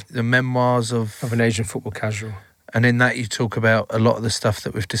 Yes, I did. The Memoirs of an Asian Football Casual. And in that you talk about a lot of the stuff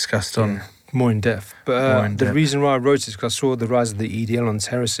that we've discussed on... More in depth. But the reason why I wrote it is because I saw the rise of the EDL on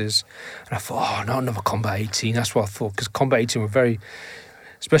terraces, and I thought, no, another Combat 18. That's what I thought, because Combat 18 were very...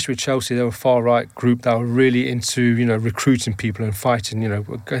 Especially with Chelsea, they were a far-right group that were really into, recruiting people and fighting,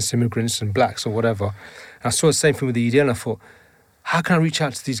 against immigrants and blacks or whatever. And I saw the same thing with the EDL, and I thought, how can I reach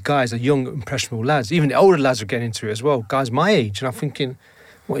out to these guys, the young, impressionable lads? Even the older lads are getting into it as well, guys my age. And I'm thinking,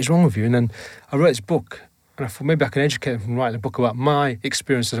 what is wrong with you? And then I wrote this book, And I thought maybe I can educate them from writing a book about my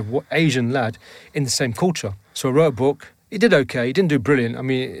experience as an Asian lad in the same culture. So I wrote a book. He did okay. He didn't do brilliant. I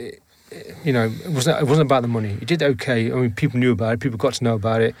mean, it wasn't about the money. He did okay. I mean, people knew about it. People got to know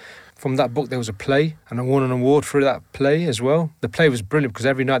about it. From that book, there was a play, and I won an award for that play as well. The play was brilliant because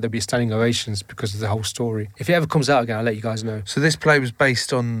every night there'd be standing ovations because of the whole story. If it ever comes out again, I'll let you guys know. So this play was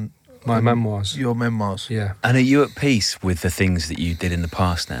based on my memoirs. Your memoirs? Yeah. And are you at peace with the things that you did in the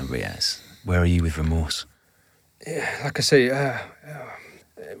past now, Riaz? Where are you with remorse? Yeah, like I say, I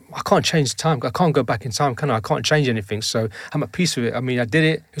can't change time. I can't go back in time, can I? I can't change anything, so I'm at peace with it. I mean, I did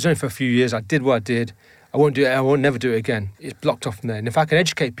it. It was only for a few years. I did what I did. I won't do it. I won't never do it again. It's blocked off from there. And if I can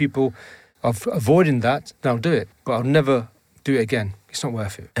educate people of avoiding that, then I'll do it. But I'll never do it again. It's not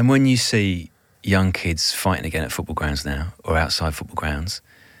worth it. And when you see young kids fighting again at football grounds now, or outside football grounds,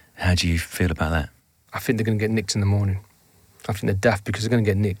 how do you feel about that? I think they're going to get nicked in the morning. I think they're daft because they're going to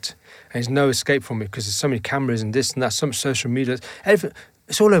get nicked. And there's no escape from it because there's so many cameras and this and that, so much social media. Everything,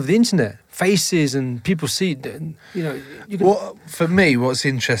 it's all over the internet. Faces and people see, you know. For me, what's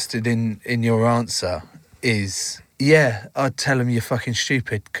interesting in your answer is, yeah, I'd tell them you're fucking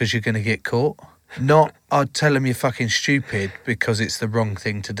stupid because you're going to get caught. Not, I'd tell them you're fucking stupid because it's the wrong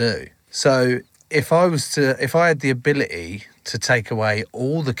thing to do. So if I had the ability to take away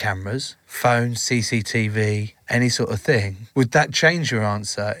all the cameras, phones, CCTV, any sort of thing, would that change your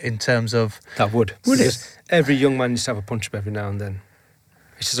answer in terms of... That would. Would it? Every young man needs to have a punch-up every now and then.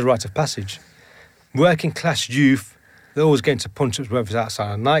 It's just a rite of passage. Working class youth, they're always getting to punch-ups, whether it's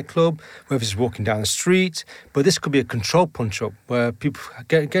outside a nightclub, whether it's walking down the street. But this could be a controlled punch-up where people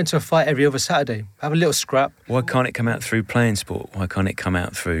get into a fight every other Saturday, have a little scrap. Why can't it come out through playing sport? Why can't it come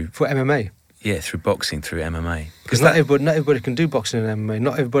out through... For MMA? Yeah, through boxing, through MMA. Because not everybody can do boxing and MMA.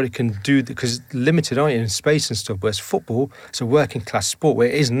 Not everybody can do... Because it's limited, aren't you, in space and stuff. Whereas football, it's a working class sport. Where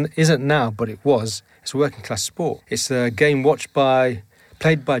it isn't now, but it was. It's a working class sport. It's a game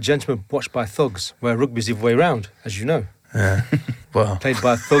played by gentlemen, watched by thugs, where rugby's the other way around, as you know. Yeah. Well, played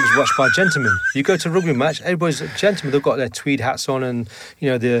by thugs, watched by gentlemen. You go to a rugby match, everybody's a gentleman. They've got their tweed hats on and, you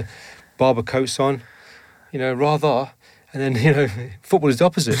know, their barber coats on, you know, rather. And then, you know, football is the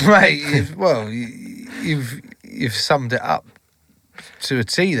opposite. Right. You've summed it up to a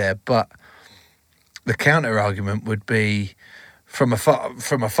T there, but the counter argument would be from a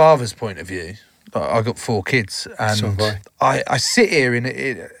father's point of view. I got 4 kids, and so have I sit here in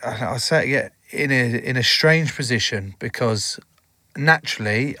a strange position because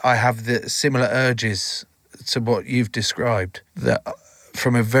naturally I have the similar urges to what you've described. That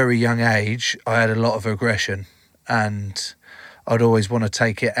from a very young age I had a lot of aggression, and I'd always want to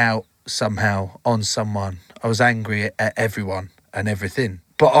take it out somehow on someone. I was angry at everyone and everything.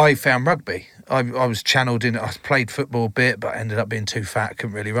 But I found rugby. I was channeled in it. I played football a bit, but I ended up being too fat,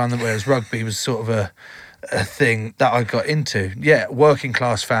 couldn't really run them, whereas rugby was sort of a thing that I got into. Yeah, working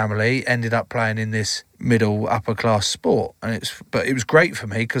class family, ended up playing in this middle upper class sport. But it was great for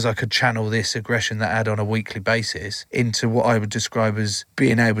me because I could channel this aggression that I had on a weekly basis into what I would describe as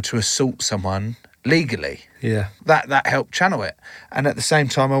being able to assault someone legally. Yeah. That helped channel it. And at the same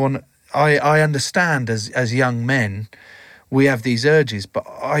time I understand as young men we have these urges, but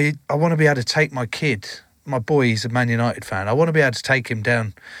I want to be able to take my kid, my boy, he's a Man United fan, I want to be able to take him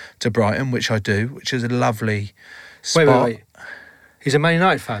down to Brighton, which I do, which is a lovely spot. Wait. He's a Man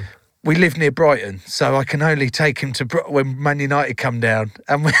United fan? We live near Brighton, so I can only take him to when Man United come down.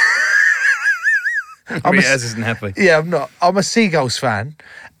 And Riaz isn't happy. Yeah, I'm not. I'm a Seagulls fan,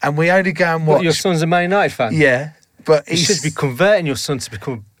 and we only go and watch... What, your son's a Man United fan? Yeah, but you should be converting your son to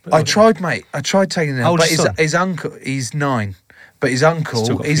become... I tried, mate. I tried taking him. But his uncle, he's 9. But his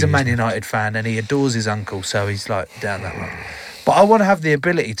uncle, he's a Man United fan and he adores his uncle, so he's like down that road. But I want to have the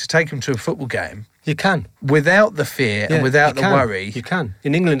ability to take him to a football game. You can. Without the fear and without the worry. You can.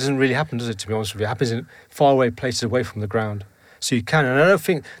 In England, it doesn't really happen, does it, to be honest with you? It happens in faraway places away from the ground. So you can. And I don't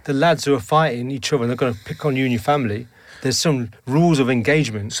think the lads who are fighting each other, they're going to pick on you and your family. There's some rules of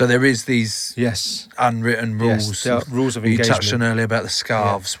engagement. So there is these unwritten rules. Yes, there are rules of engagement. You touched on earlier about the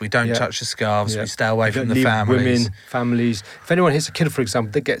scarves. Yeah. We don't touch the scarves. Yeah. We stay away from the families. Women, families. If anyone hits a kid, for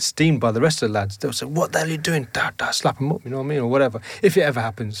example, they get steamed by the rest of the lads. They'll say, what the hell are you doing? Slap them up, you know what I mean? Or whatever. If it ever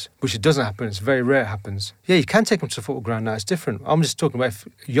happens, which it doesn't happen, it's very rare it happens. Yeah, you can take them to the football ground now. It's different. I'm just talking about if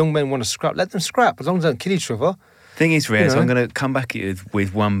young men want to scrap, let them scrap, as long as they don't kill each other. Thing is, Riaz, I'm going to come back at you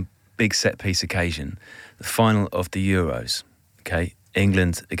with one big set-piece occasion. The final of the Euros. Okay,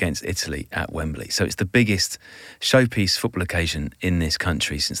 England against Italy at Wembley. So it's the biggest showpiece football occasion in this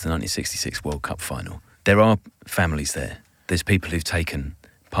country since the 1966 World Cup final. There are families there. There's people who've taken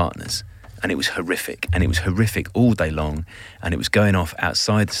partners. and it was horrific. And it was horrific all day long, and it was going off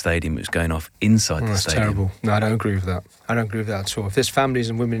outside the stadium, it was going off inside the stadium. That's terrible. No, I don't agree with that. I don't agree with that at all. If there's families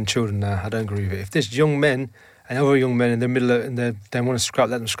and women and children there, I don't agree with it. If there's young men and other young men in the middle of, and they want to scrap,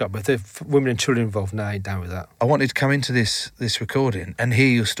 let them scrap. But if there's women and children involved, no, I ain't down with that. I wanted to come into this recording and hear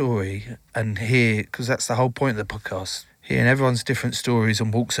your story and hear, because that's the whole point of the podcast, hearing everyone's different stories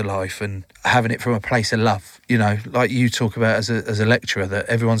and walks of life and having it from a place of love. You know, like you talk about as a lecturer, that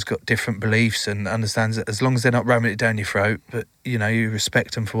everyone's got different beliefs and understands that as long as they're not ramming it down your throat, but, you know, you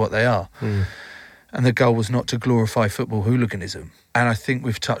respect them for what they are. And the goal was not to glorify football hooliganism. And I think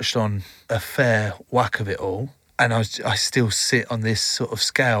we've touched on a fair whack of it all. And I still sit on this sort of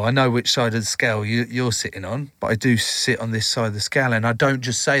scale. I know which side of the scale you're sitting on, but I do sit on this side of the scale. And I don't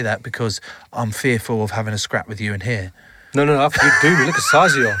just say that because I'm fearful of having a scrap with you in here. No, I forget, dude, look at the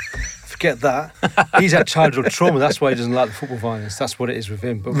size of you. Forget that. He's had childhood trauma. That's why he doesn't like the football violence. That's what it is with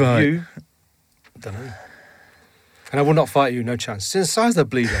him. But with you, I don't know. And I will not fight you, no chance. It's in the size of the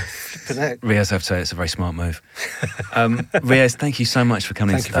bleeder. Flipping heck. Riaz, I have to say, it's a very smart move. Riaz, thank you so much for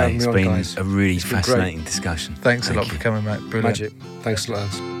coming in today. It's been a really fascinating discussion. Thanks a lot for coming, mate. Brilliant. Magic. Thanks,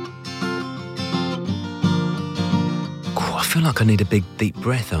 lads. I feel like I need a big, deep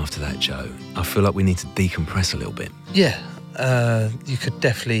breath after that, Joe. I feel like we need to decompress a little bit. Yeah, you could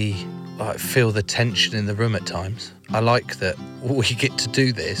definitely feel the tension in the room at times. I like that we get to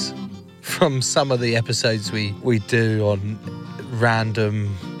do this. From some of the episodes we do on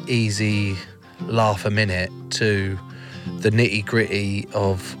random, easy laugh a minute to the nitty-gritty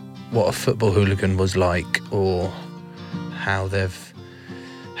of what a football hooligan was like, or how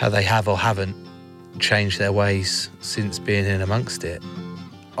they have or haven't changed their ways since being in amongst it.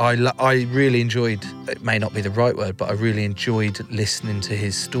 I really enjoyed, it may not be the right word, but I really enjoyed listening to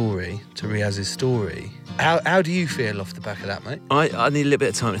his story, to Riaz's story. How do you feel off the back of that, mate? I need a little bit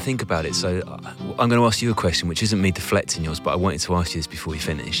of time to think about it, so I'm going to ask you a question, which isn't me deflecting yours, but I wanted to ask you this before we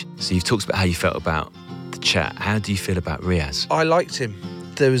finish. So you've talked about how you felt about the chat. How do you feel about Riaz? I liked him.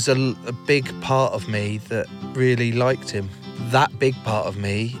 There was a big part of me that really liked him. That big part of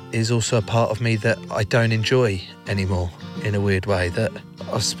me is also a part of me that I don't enjoy anymore, in a weird way, that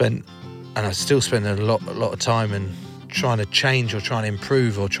I've spent, and I still spend a lot of time in trying to change or trying to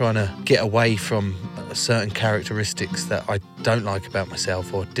improve or trying to get away from certain characteristics that I don't like about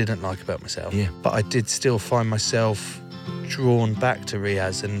myself or didn't like about myself. Yeah. But I did still find myself drawn back to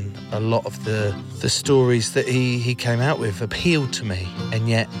Riaz, and a lot of the stories that he came out with appealed to me, and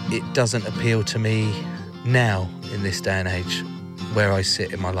yet it doesn't appeal to me now in this day and age where I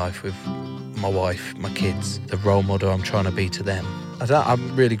sit in my life with my wife, my kids, the role model I'm trying to be to them.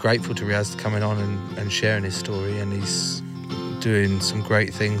 I'm really grateful to Riaz coming on and sharing his story, and he's doing some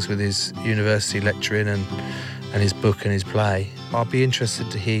great things with his university lecturing and his book and his play. I'll be interested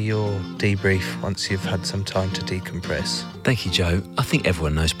to hear your debrief once you've had some time to decompress. Thank you, Joe. I think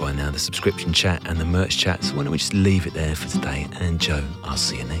everyone knows by now the subscription chat and the merch chat, so why don't we just leave it there for today? And Joe, I'll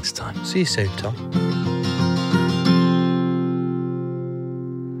see you next time. See you soon, Tom.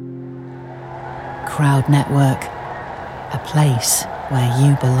 Crowd Network, a place where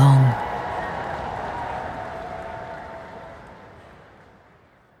you belong.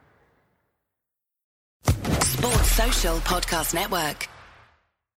 Sports Social Podcast Network.